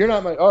you're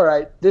not my. All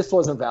right, this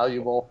wasn't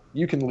valuable.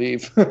 You can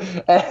leave.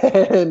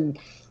 And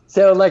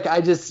so like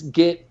I just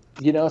get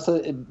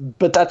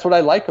but that's what I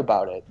like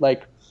about it.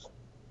 Like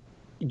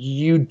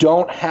you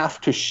don't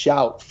have to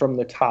shout from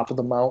the top of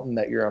the mountain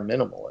that you're a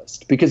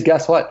minimalist because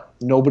guess what?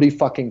 Nobody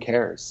fucking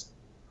cares.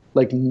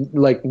 Like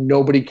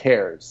nobody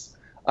cares.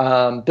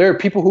 There are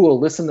people who will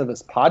listen to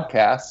this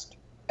podcast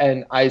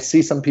and I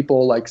see some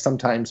people like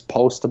sometimes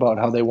post about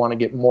how they want to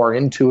get more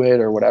into it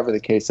or whatever the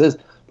case is.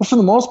 But for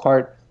the most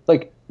part,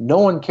 like no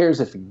one cares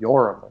if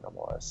you're a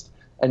minimalist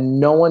and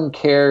no one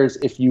cares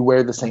if you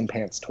wear the same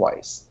pants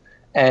twice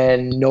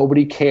and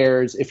nobody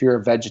cares if you're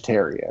a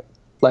vegetarian.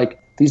 Like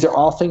these are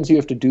all things you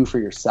have to do for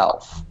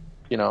yourself,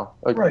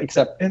 right.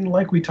 Except, and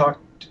like we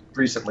talked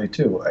recently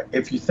too,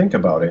 if you think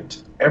about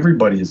it,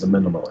 everybody is a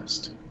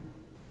minimalist.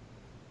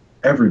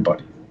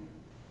 Everybody.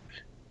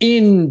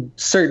 In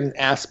certain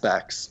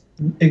aspects.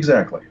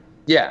 Exactly.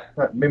 Yeah.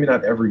 Maybe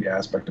not every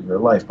aspect of their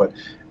life, but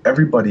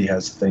everybody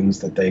has things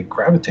that they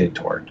gravitate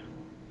toward.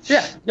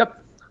 Yeah. Yep.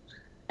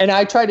 And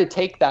I try to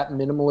take that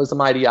minimalism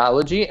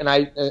ideology and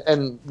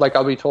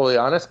I'll be totally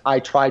honest, I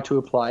try to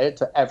apply it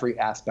to every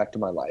aspect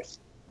of my life.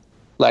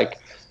 Like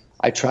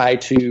I try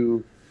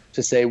to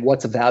say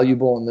what's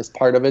valuable in this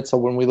part of it. So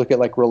when we look at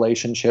like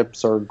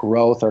relationships or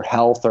growth or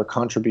health or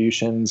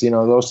contributions,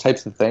 those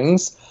types of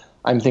things,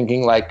 I'm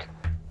thinking like,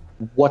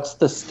 what's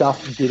the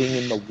stuff getting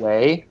in the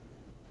way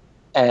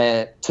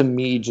and to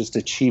me just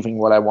achieving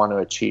what I want to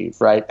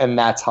achieve, right? And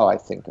that's how I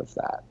think of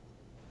that.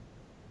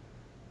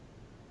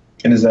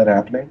 And is that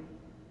happening?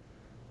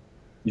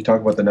 You talk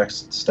about the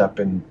next step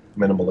in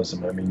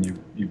minimalism. I mean,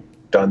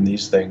 you've done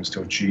these things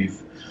to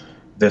achieve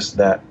this,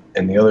 that,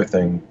 and the other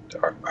thing.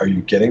 Are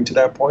you getting to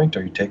that point?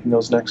 Are you taking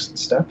those next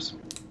steps?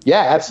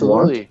 Yeah,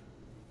 absolutely.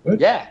 Good.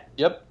 Yeah.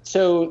 Yep.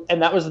 So,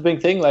 and that was the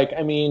big thing. Like,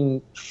 I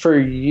mean, for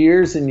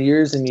years and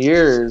years and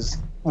years,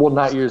 well,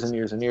 not years and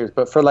years and years,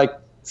 but for like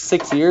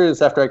 6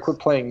 years after I quit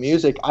playing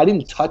music, I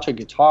didn't touch a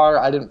guitar.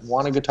 I didn't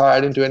want a guitar.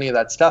 I didn't do any of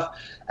that stuff.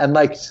 And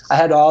like, I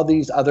had all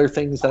these other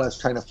things that I was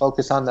trying to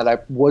focus on that I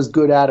was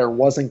good at or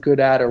wasn't good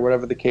at or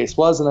whatever the case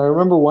was. And I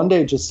remember one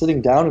day just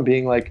sitting down and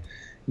being like,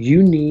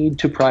 you need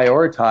to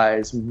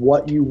prioritize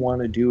what you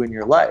want to do in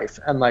your life.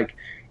 And like,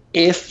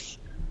 if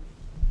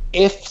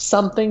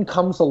something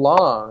comes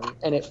along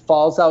and it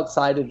falls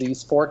outside of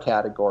these 4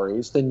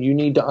 categories, then you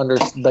need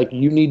to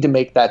you need to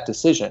make that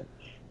decision.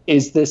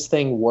 Is this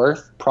thing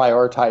worth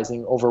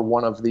prioritizing over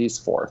one of these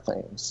 4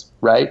 things,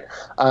 right?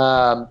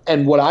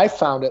 And what I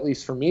found, at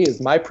least for me,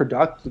 is my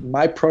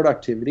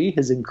productivity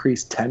has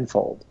increased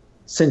tenfold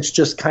since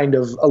just kind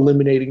of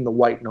eliminating the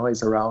white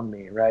noise around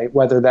me, right?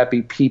 Whether that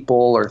be people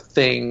or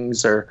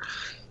things or,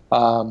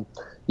 putting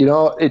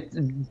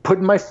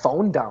my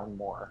phone down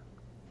more.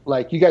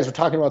 Like you guys were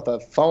talking about the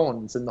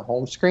phones and the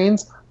home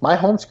screens. My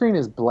home screen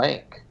is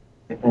blank,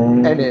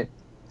 and it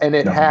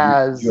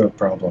has. You have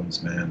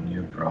problems, man.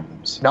 You have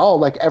problems. No,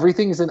 like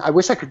everything's in. I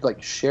wish I could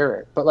like share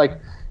it, but like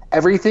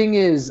everything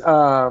is.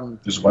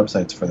 There's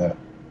websites for that.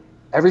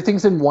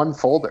 Everything's in one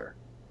folder.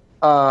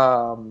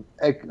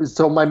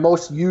 So my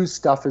most used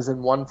stuff is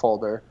in one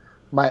folder.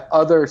 My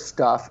other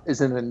stuff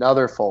is in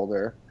another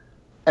folder,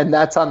 and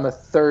that's on the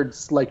third.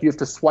 Like you have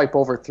to swipe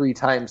over 3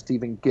 times to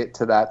even get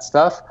to that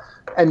stuff.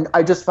 And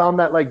I just found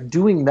that like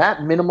doing that,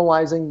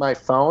 minimalizing my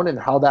phone and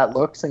how that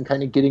looks and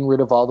kind of getting rid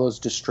of all those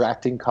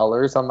distracting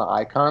colors on the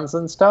icons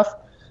and stuff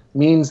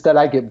means that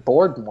I get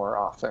bored more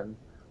often.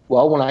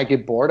 Well, when I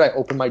get bored, I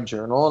open my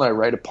journal and I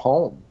write a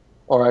poem,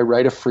 or I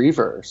write a free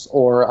verse,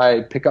 or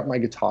I pick up my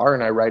guitar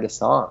and I write a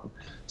song.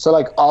 So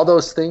like all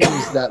those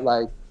things that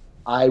like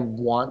I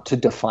want to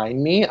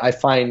define me, I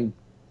find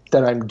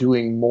that I'm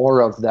doing more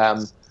of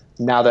them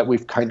now that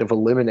we've kind of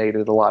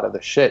eliminated a lot of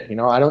the shit. You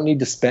know, I don't need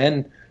to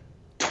spend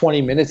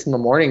 20 minutes in the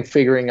morning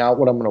figuring out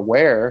what I'm going to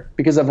wear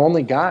because I've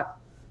only got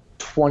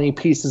 20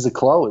 pieces of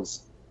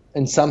clothes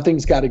and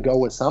something's got to go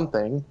with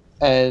something,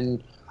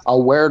 and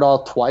I'll wear it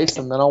all twice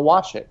and then I'll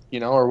wash it, you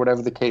know, or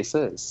whatever the case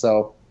is.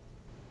 So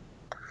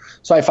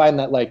I find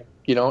that like,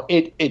 you know,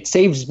 it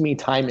saves me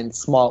time in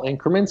small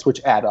increments,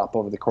 which add up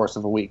over the course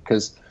of a week,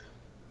 because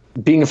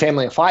being a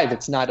family of 5,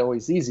 it's not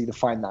always easy to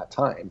find that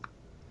time.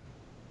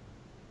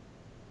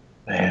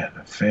 Man,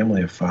 a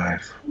family of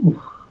 5.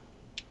 Ooh.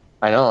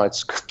 I know,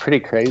 it's pretty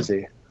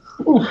crazy.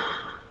 Ooh.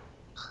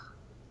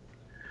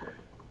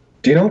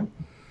 Dino?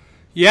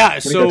 Yeah,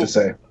 what do you got to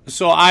say?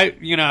 So I've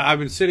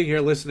been sitting here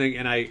listening,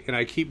 and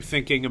I keep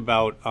thinking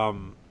about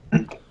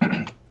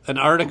an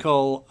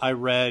article I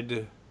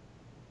read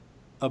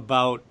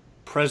about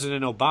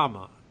President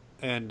Obama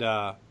and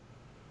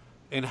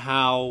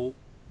how,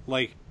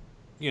 like,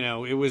 you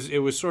know, it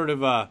was sort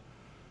of a,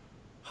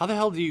 how the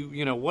hell do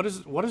you know, what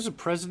does a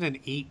president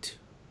eat?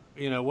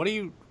 You know, what do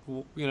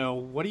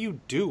you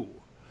do?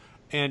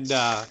 And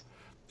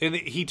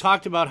he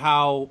talked about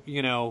how,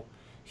 you know,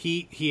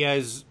 he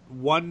has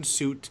one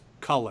suit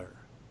color.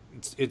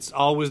 It's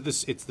always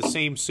this. It's the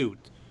same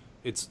suit.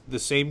 It's the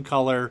same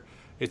color.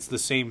 It's the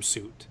same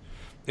suit,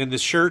 and the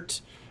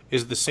shirt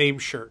is the same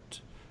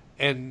shirt,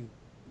 and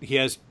he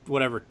has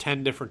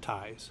 10 different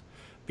ties,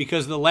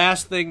 because the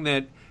last thing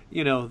that,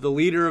 you know, the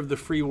leader of the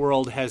free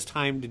world has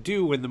time to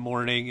do in the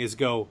morning is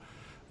go,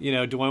 you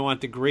know, do I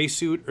want the gray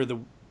suit or the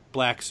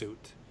black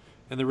suit?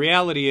 And the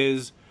reality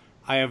is,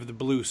 I have the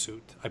blue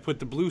suit. I put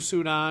the blue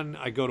suit on,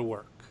 I go to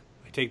work.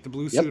 I take the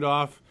blue suit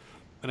off,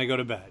 and I go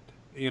to bed.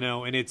 You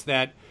know, and it's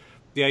that,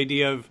 the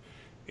idea of,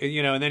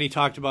 you know, and then he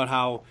talked about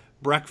how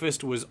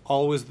breakfast was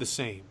always the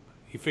same.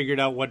 He figured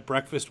out what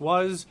breakfast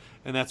was,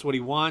 and that's what he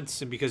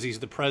wants, and because he's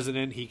the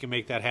president, he can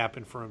make that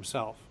happen for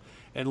himself.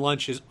 And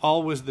lunch is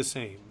always the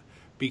same,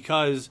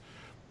 because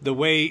the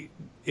way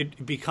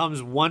it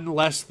becomes one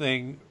less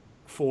thing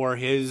for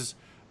his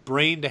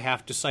brain to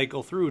have to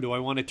cycle through. Do I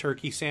want a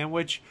turkey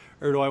sandwich,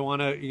 or do I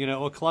want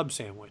a club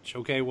sandwich?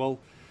 Okay, well,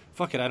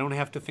 fuck it. I don't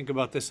have to think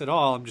about this at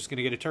all. I'm just going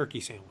to get a turkey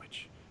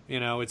sandwich. You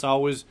know, it's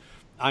always,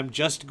 I'm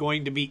just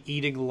going to be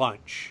eating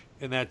lunch.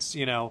 And that's,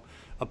 you know,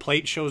 a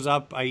plate shows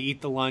up, I eat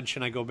the lunch,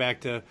 and I go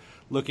back to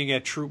looking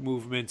at troop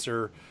movements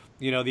or,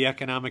 you know, the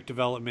economic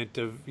development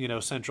of, you know,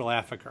 Central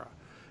Africa.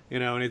 You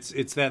know, and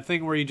it's that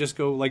thing where you just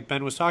go, like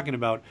Ben was talking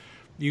about,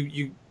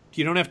 you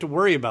don't have to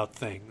worry about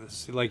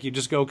things. Like, you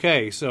just go,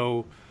 okay,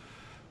 so,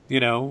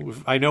 you know,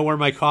 I know where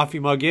my coffee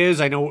mug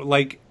is. I know,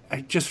 like,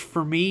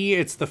 for me,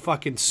 it's the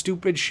fucking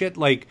stupid shit.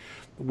 Like,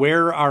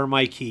 where are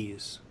my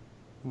keys?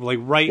 Like,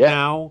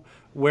 now,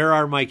 where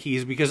are my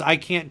keys? Because I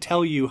can't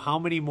tell you how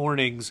many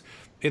mornings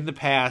in the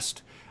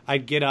past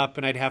I'd get up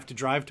and I'd have to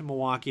drive to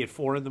Milwaukee at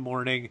 4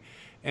 a.m,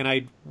 and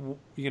I'd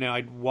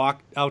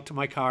walk out to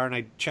my car and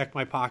I'd check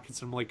my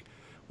pockets and I'm like,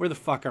 where the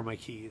fuck are my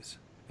keys?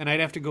 And I'd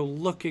have to go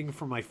looking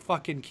for my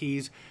fucking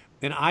keys,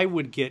 and I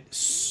would get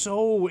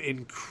so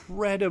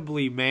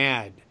incredibly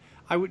mad.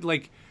 I would,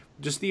 like,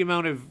 just the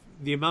amount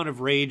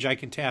of rage I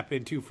can tap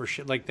into for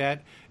shit like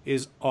that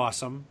is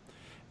awesome.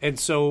 And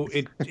so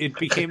it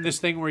became this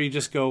thing where you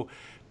just go,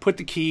 put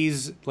the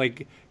keys,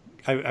 like,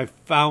 I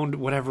found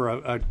whatever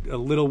a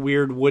little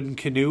weird wooden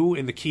canoe,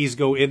 and the keys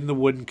go in the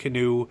wooden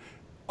canoe.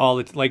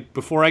 Like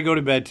before I go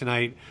to bed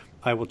tonight,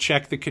 I will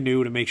check the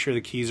canoe to make sure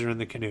the keys are in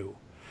the canoe.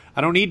 I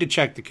don't need to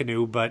check the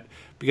canoe, but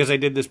because I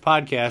did this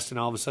podcast and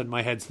all of a sudden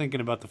my head's thinking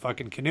about the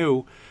fucking canoe,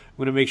 I'm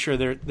going to make sure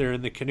they're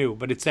in the canoe.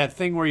 But it's that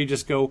thing where you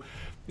just go,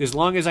 as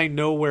long as I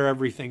know where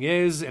everything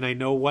is and I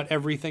know what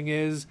everything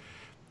is,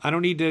 I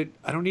don't need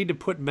to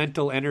put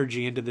mental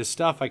energy into this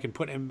stuff. I can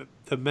put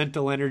the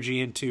mental energy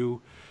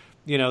into,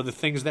 the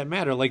things that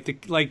matter.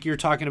 Like you're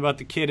talking about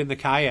the kid in the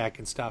kayak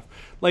and stuff.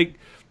 Like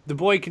the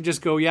boy can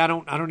just go, yeah,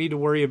 I don't need to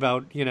worry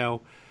about,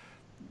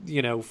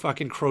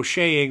 fucking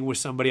crocheting with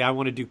somebody. I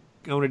want to do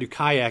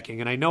kayaking,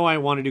 and I know I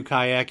want to do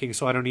kayaking,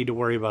 so I don't need to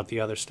worry about the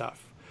other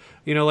stuff.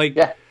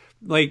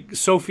 Like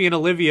Sophie and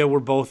Olivia were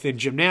both in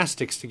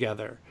gymnastics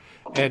together,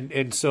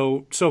 and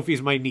so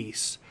Sophie's my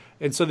niece,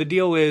 and so the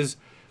deal is,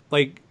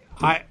 like,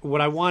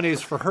 what I want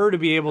is for her to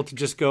be able to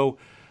just go,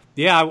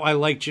 yeah, I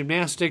like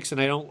gymnastics,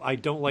 and I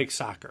don't like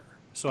soccer.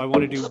 So I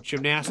want to do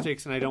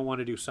gymnastics and I don't want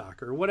to do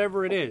soccer, or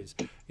whatever it is,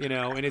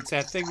 and it's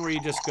that thing where you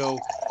just go,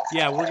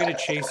 yeah, we're going to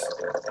chase,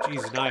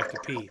 Jesus, now I have to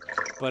pee,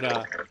 but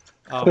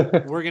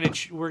we're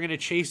going to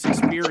chase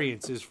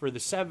experiences for the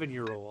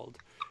 7-year-old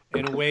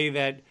in a way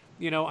that,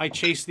 I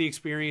chased the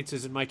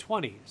experiences in my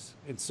 20s.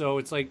 And so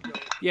it's like,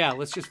 yeah,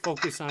 let's just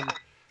focus on,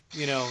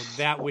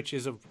 that which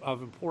is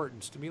of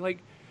importance to me. Like,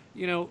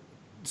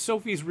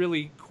 Sophie's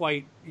really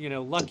quite,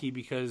 lucky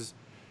because,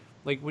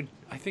 like, when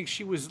I think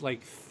she was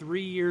like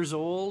 3 years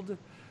old,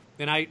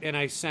 and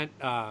I sent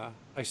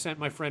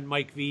my friend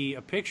Mike V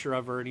a picture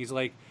of her, and he's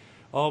like,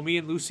 oh, me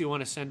and Lucy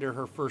want to send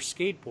her first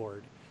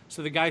skateboard.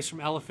 So the guys from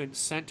Elephant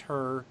sent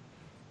her,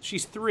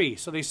 she's 3,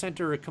 so they sent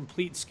her a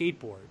complete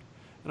skateboard.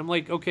 And I'm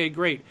like, okay,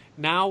 great.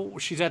 Now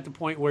she's at the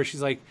point where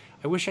she's like,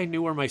 I wish I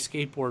knew where my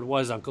skateboard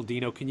was, Uncle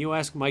Dino. Can you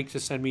ask Mike to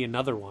send me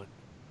another one?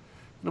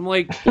 And I'm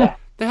like, the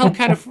hell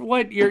kind of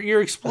what?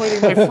 You're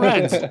exploiting my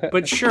friends.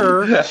 But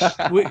sure,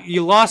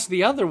 you lost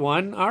the other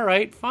one. All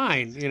right,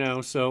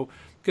 fine. So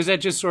because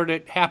that just sort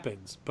of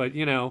happens. But,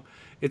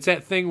 it's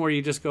that thing where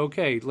you just go,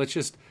 okay, let's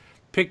just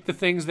pick the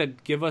things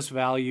that give us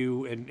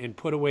value and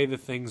put away the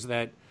things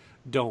that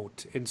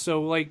don't. And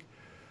so, like,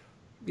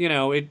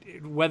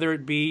 whether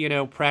it be,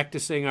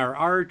 practicing our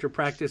art or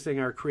practicing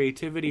our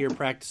creativity or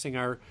practicing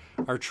our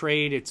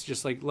trade, it's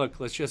just like, look,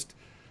 let's just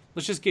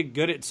get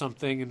good at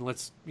something and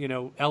let's,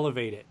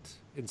 elevate it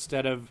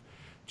instead of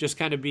just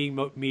kind of being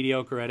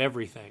mediocre at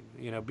everything.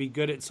 Be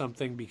good at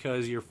something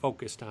because you're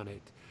focused on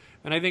it.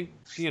 And I think,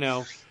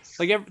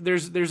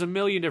 there's a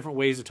million different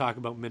ways to talk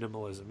about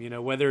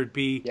minimalism, whether it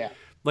be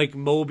like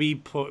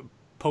Moby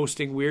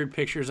posting weird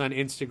pictures on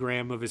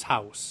Instagram of his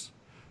house,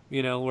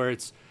 where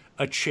it's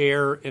a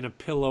chair and a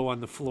pillow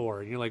on the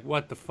floor. And you're like,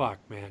 what the fuck,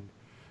 man?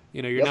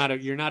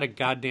 You're not a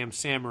goddamn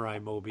samurai,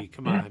 Moby.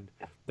 Come on.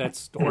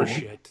 That's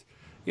horseshit.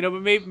 But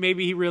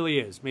maybe he really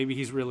is. Maybe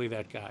he's really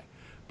that guy.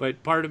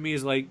 But part of me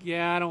is like,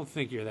 yeah, I don't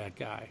think you're that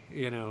guy.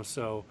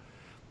 So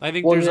I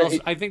think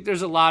I think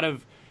there's a lot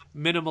of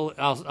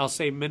I'll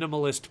say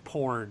minimalist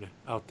porn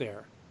out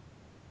there.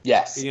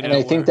 Yes, and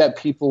I think that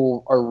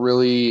people are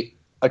really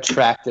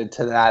attracted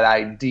to that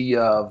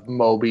idea of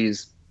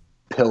Moby's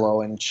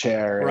pillow and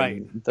chair. Right.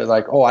 And they're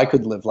like, oh, I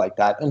could live like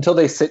that until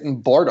they sit in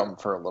boredom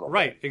for a little bit.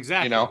 Right,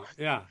 exactly.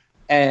 Yeah.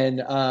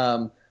 And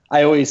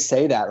I always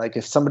say that, like,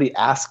 if somebody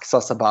asks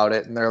us about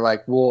it and they're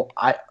like, well,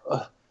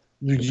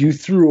 you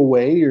threw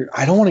away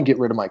I don't want to get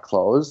rid of my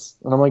clothes.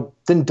 And I'm like,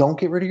 then don't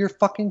get rid of your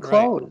fucking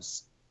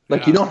clothes. Right.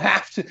 Like, you don't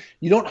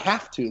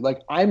have to.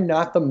 Like, I'm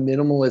not the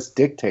minimalist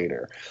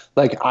dictator.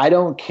 Like, I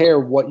don't care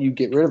what you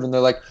get rid of. And they're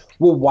like,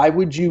 well, why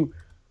did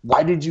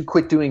you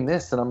quit doing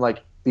this? And I'm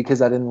like,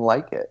 because I didn't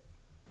like it.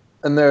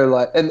 And they're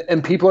like,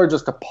 and people are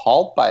just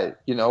appalled by,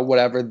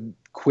 whatever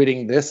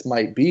quitting this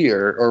might be,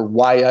 or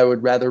why I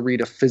would rather read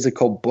a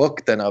physical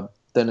book than a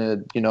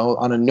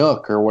on a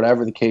Nook or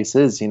whatever the case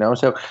is,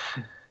 So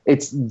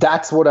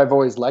that's what I've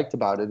always liked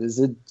about it,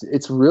 is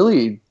it's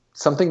really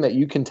something that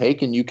you can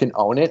take and you can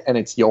own it and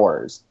it's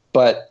yours.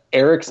 But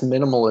Eric's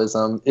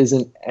minimalism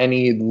isn't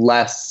any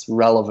less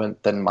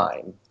relevant than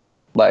mine.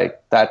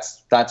 Like,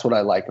 that's what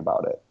I like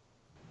about it.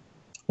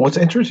 What's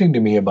interesting to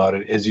me about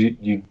it is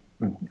you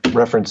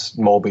reference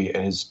Moby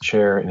and his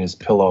chair and his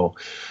pillow.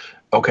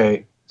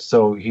 Okay,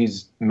 so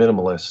he's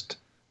minimalist,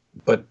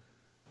 but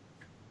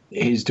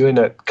he's doing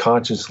that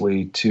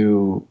consciously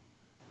to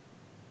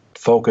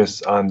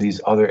focus on these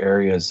other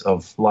areas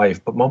of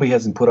life. But Moby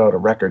hasn't put out a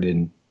record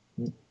in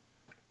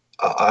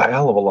a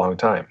hell of a long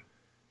time.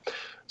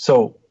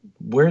 So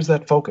where's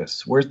that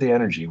focus? Where's the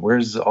energy?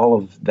 Where's all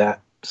of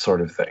that sort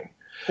of thing?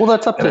 Well,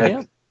 that's up to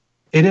him.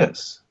 It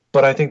is.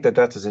 But I think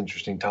that's an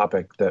interesting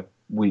topic that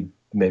we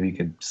maybe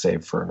could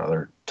save for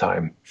another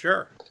time.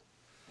 Sure.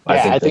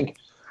 I think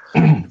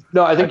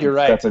you're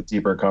right. That's a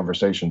deeper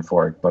conversation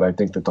for it. But I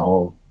think that the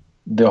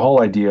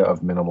whole idea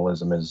of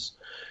minimalism is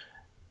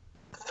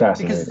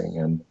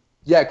fascinating.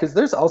 Because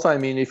there's also,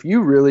 if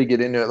you really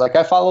get into it, like,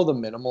 I follow the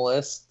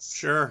minimalists,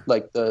 sure,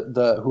 like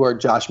the who are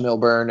Josh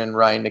Milburn and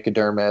Ryan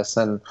Nicodemus,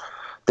 and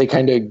they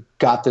kind of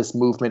got this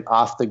movement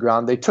off the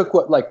ground. They took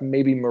what like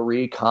maybe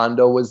Marie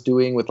Kondo was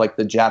doing with like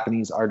the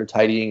Japanese art of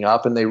tidying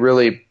up, and they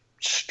really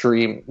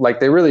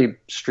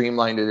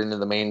streamlined it into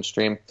the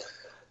mainstream.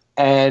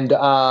 And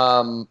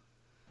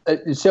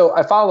so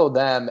I follow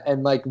them,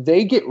 and like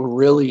they get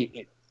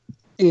really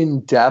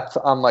in depth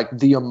on like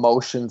the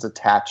emotions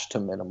attached to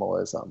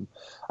minimalism.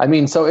 I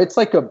mean, so it's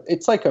like a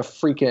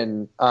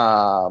freaking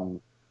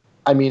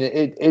I mean,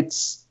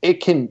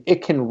 it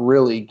can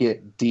really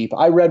get deep.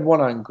 I read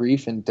one on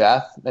grief and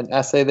death, an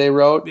essay they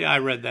wrote. Yeah, I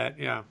read that.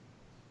 Yeah.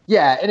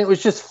 Yeah, and it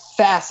was just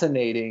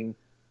fascinating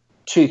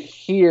to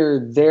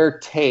hear their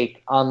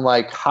take on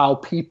like how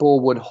people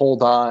would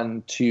hold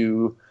on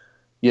to,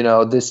 you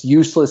know, this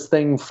useless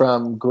thing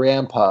from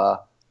grandpa,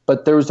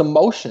 but there's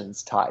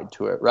emotions tied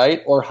to it,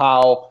 right? Or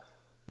how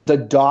the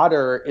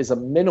daughter is a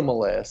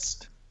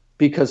minimalist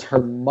because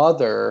her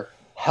mother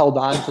held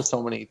on to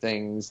so many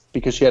things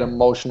because she had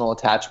emotional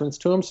attachments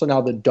to him. So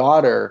now the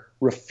daughter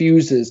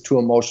refuses to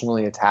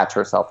emotionally attach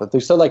herself with her.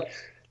 So like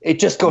it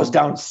just goes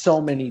down so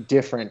many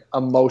different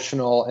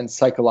emotional and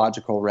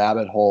psychological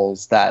rabbit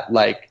holes that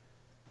like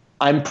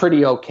I'm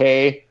pretty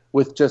okay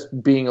with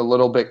just being a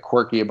little bit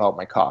quirky about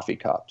my coffee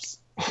cups.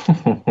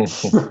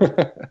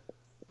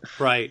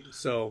 Right.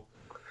 So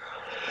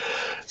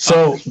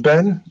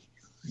Ben,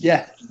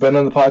 yeah, been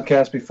on the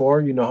podcast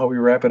before. You know how we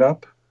wrap it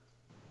up.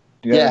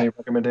 Do you have any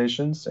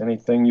recommendations?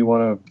 Anything you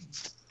want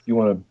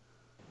to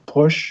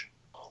push?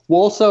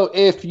 Well, so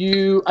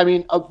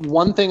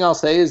one thing I'll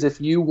say is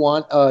if you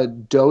want a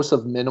dose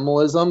of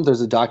minimalism, there's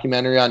a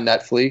documentary on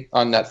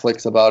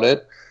Netflix about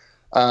it.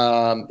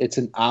 It's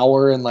an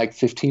hour and like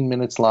 15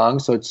 minutes long,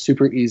 so it's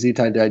super easy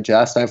to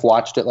digest. I've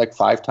watched it like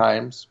 5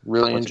 times.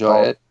 Really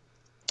enjoy it.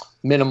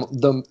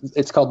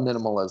 It's called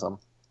Minimalism.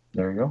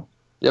 There you go.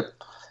 Yep.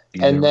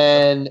 And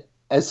then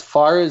as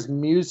far as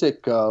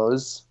music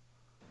goes,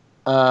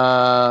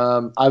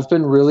 I've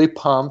been really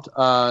pumped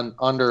on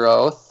Under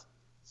Oath.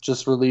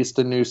 Just released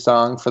a new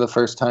song for the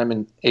first time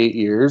in 8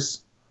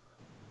 years.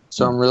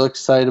 So I'm really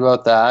excited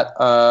about that.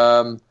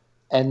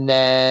 And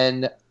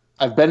then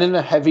I've been in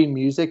a heavy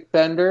music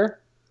bender.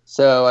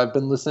 So I've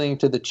been listening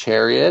to The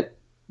Chariot,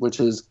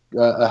 which is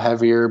a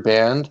heavier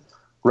band.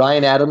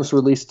 Ryan Adams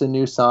released a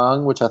new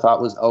song, which I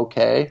thought was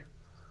okay.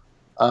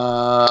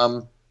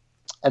 And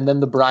then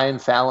the Brian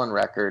Fallon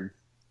record.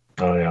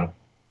 Oh, yeah.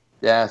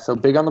 Yeah, so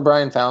big on the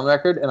Brian Fallon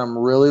record, and I'm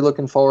really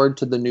looking forward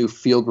to the new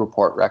Field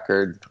Report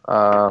record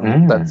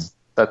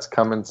that's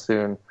coming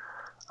soon.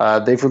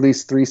 They've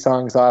released 3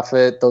 songs off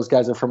it. Those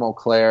guys are from Eau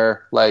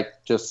Claire. Like,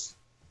 just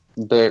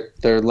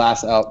their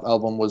last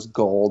album was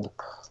gold.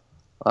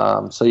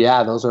 So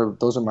yeah, those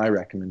are my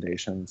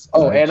recommendations.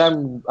 Oh, nice.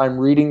 And I'm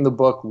reading the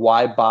book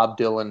Why Bob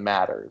Dylan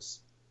Matters,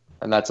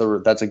 and that's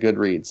a good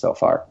read so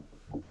far.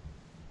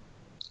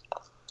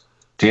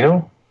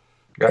 Dino,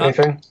 got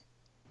anything?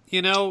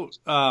 You know,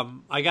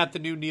 I got the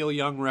new Neil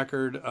Young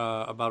record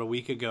about a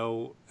week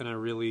ago, and I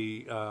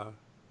really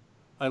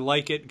I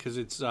like it because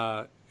it's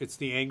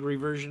the angry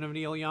version of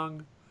Neil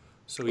Young.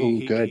 So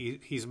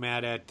he's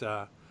mad at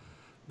the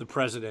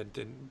president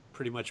and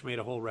pretty much made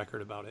a whole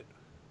record about it.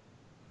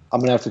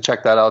 I'm gonna have to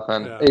check that out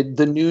then. Yeah.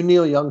 The new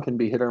Neil Young can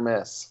be hit or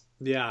miss.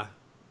 Yeah,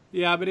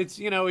 but it's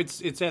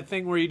that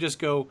thing where you just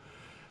go.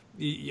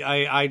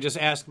 I just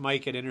asked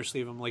Mike at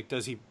Innersleeve. I'm like,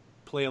 does he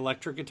play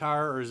electric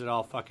guitar or is it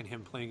all fucking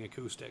him playing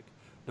acoustic?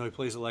 No, he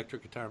plays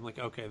electric guitar. I'm like,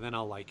 okay, then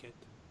I'll like it.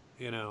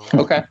 You know.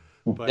 Okay.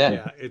 But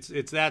yeah,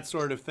 it's that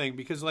sort of thing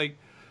because like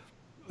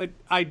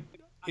I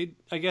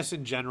guess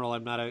in general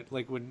I'm not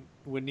like when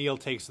Neil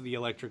takes the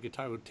electric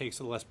guitar, takes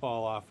the Les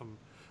Paul off,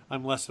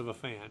 I'm less of a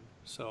fan.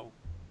 So.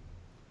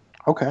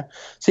 Okay.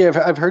 See,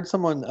 I've heard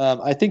someone.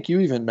 I think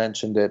you even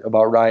mentioned it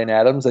about Ryan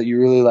Adams that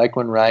you really like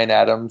when Ryan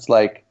Adams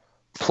like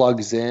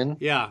plugs in,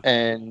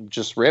 and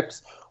just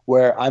rips.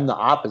 Where I'm the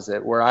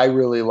opposite, where I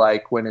really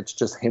like when it's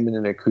just him and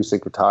an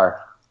acoustic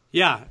guitar.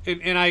 Yeah,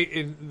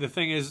 and the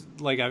thing is,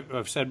 like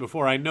I've said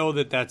before, I know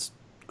that that's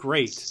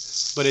great,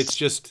 but it's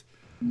just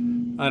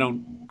I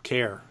don't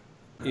care,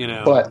 you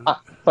know.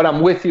 But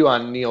I'm with you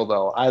on Neil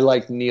though. I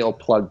like Neil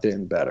plugged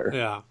in better.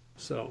 Yeah.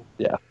 So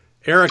yeah.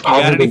 Eric,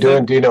 how have you been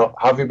doing, Dino?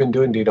 How have you been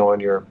doing, Dino, on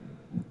your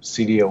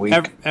CD a week?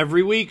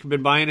 Every week,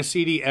 been buying a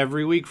CD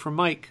every week from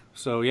Mike.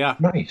 So yeah,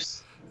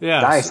 nice. Yeah,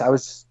 nice. I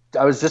was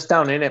just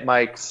down in at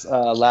Mike's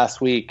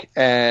last week,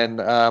 and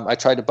I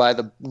tried to buy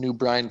the new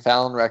Brian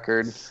Fallon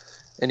record,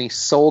 and he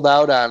sold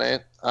out on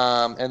it.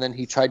 And then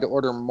he tried to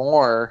order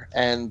more,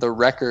 and the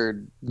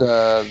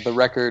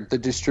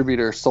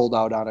distributor sold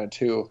out on it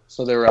too.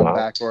 So they were on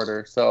back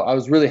order. So I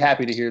was really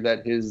happy to hear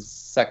that his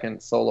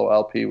second solo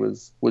LP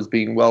was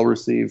being well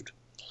received.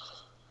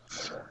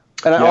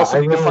 And I also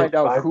need to find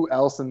out who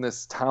else in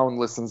this town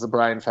listens to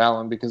Brian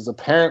Fallon, because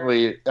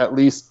apparently at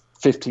least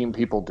 15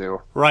 people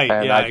do. Right,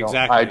 and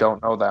exactly. I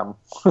don't know them.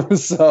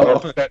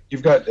 So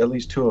you've got at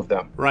least 2 of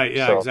them. Right,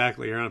 yeah, so,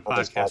 exactly. You're on a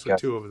podcast with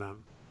 2 of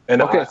them.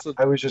 And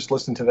I was just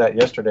listening to that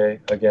yesterday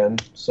again,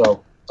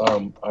 so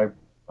I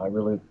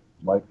really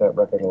like that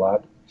record a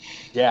lot.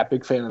 Yeah,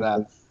 big fan of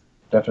that.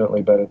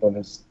 Definitely better than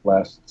his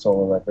last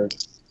solo record.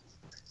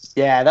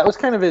 Yeah, that was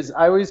kind of his.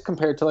 I always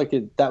compared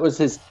to that was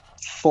his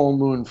Full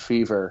Moon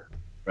Fever.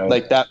 Right.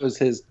 Like that was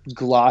his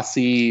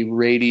glossy,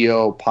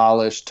 radio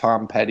polished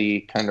Tom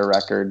Petty kind of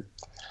record.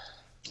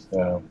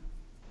 Yeah.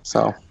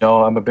 So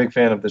No, I'm a big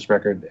fan of this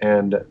record,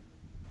 and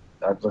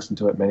I've listened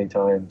to it many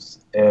times.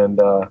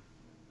 And I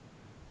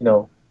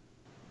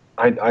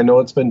know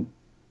it's been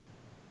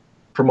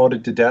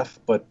promoted to death,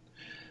 but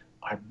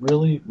I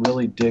really,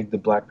 really dig the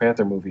Black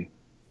Panther movie.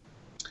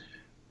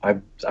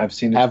 I've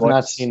seen it. Have twice.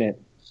 not seen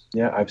it.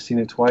 Yeah, I've seen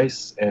it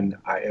twice, and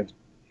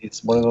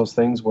it's one of those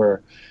things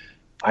where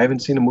I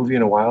haven't seen a movie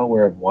in a while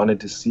where I've wanted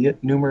to see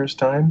it numerous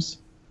times.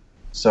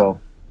 So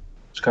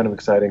it's kind of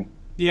exciting.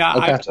 Yeah,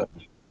 Okay.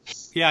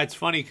 yeah, it's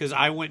funny because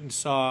I went and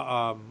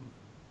saw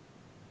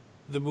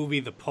the movie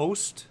The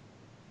Post.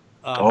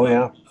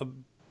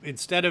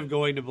 Instead of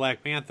going to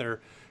Black Panther,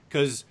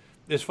 because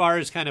as far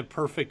as kind of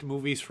perfect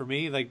movies for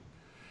me, like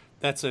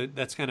that's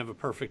kind of a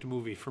perfect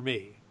movie for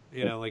me.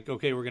 You know, like,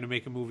 okay, we're going to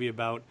make a movie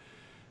about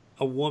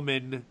a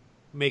woman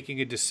making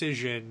a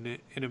decision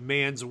in a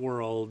man's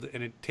world,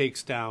 and it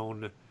takes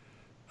down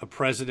a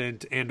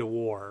president and a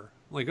war.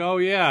 Like, oh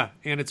yeah,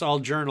 and it's all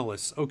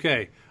journalists.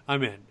 Okay,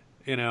 I'm in.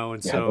 You know,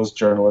 and Yeah, so those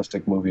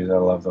journalistic movies, I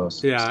love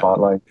those. Yeah,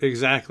 Spotlight.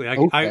 exactly.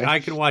 I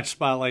can watch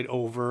Spotlight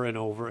over and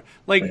over.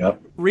 Like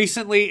Yep.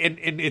 recently, and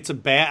it's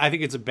I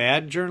think it's a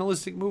bad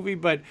journalistic movie,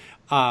 but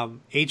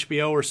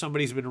HBO or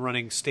somebody's been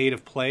running State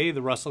of Play,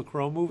 the Russell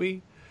Crowe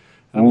movie.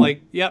 I'm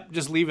like, yep,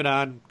 just leave it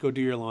on. Go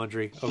do your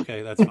laundry.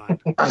 Okay, that's fine.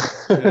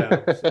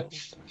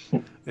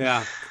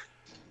 Yeah.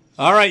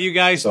 All right, you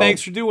guys.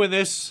 Thanks for doing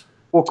this.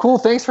 Well, cool.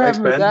 Thanks for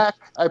having me Ben. back.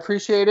 I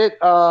appreciate it.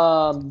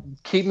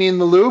 Keep me in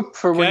the loop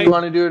for when Okay. you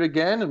want to do it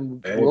again,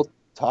 and Hey. we'll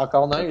talk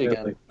all night again.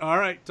 Definitely. All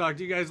right. Talk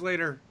to you guys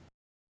later.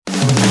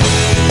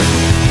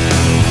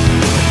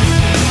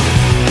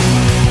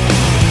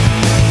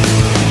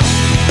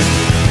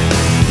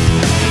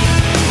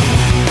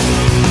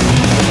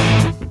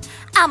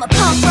 I'm a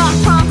punk rock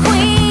prom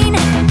queen,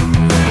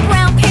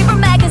 brown paper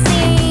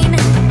magazine,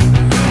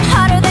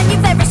 hotter than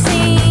you've ever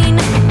seen,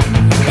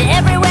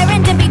 everywhere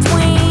and in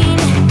between.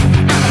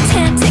 I'm a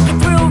 10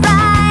 ticket through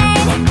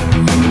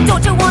ride,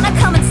 don't you wanna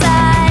come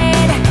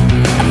inside?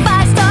 A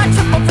 5-star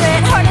triple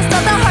threat, hardest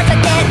of the hard to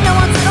get, no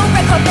one's little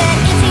red carpet,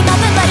 ain't seen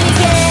nothing like it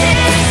yet.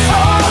 6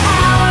 whole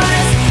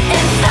hours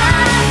and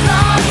 5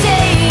 long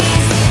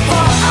days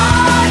for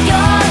all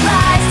your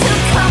lies to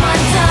come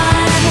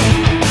undone.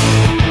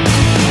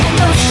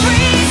 Those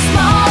 3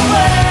 small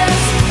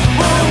words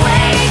were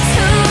way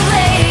too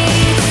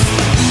late,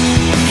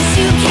 'cause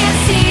you can't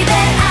see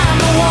that I'm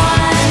the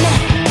one.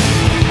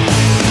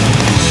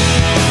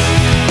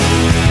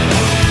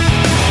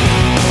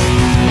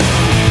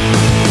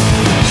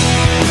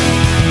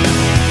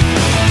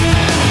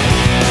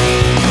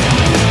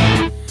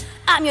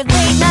 I'm your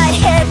late night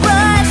head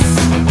rush,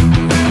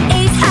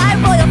 Ace high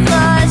royal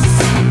flush,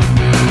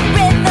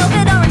 red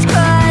velvet orange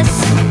crush.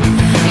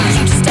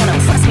 You just don't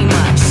impress me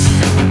much.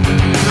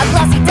 A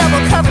glossy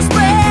double cover spread.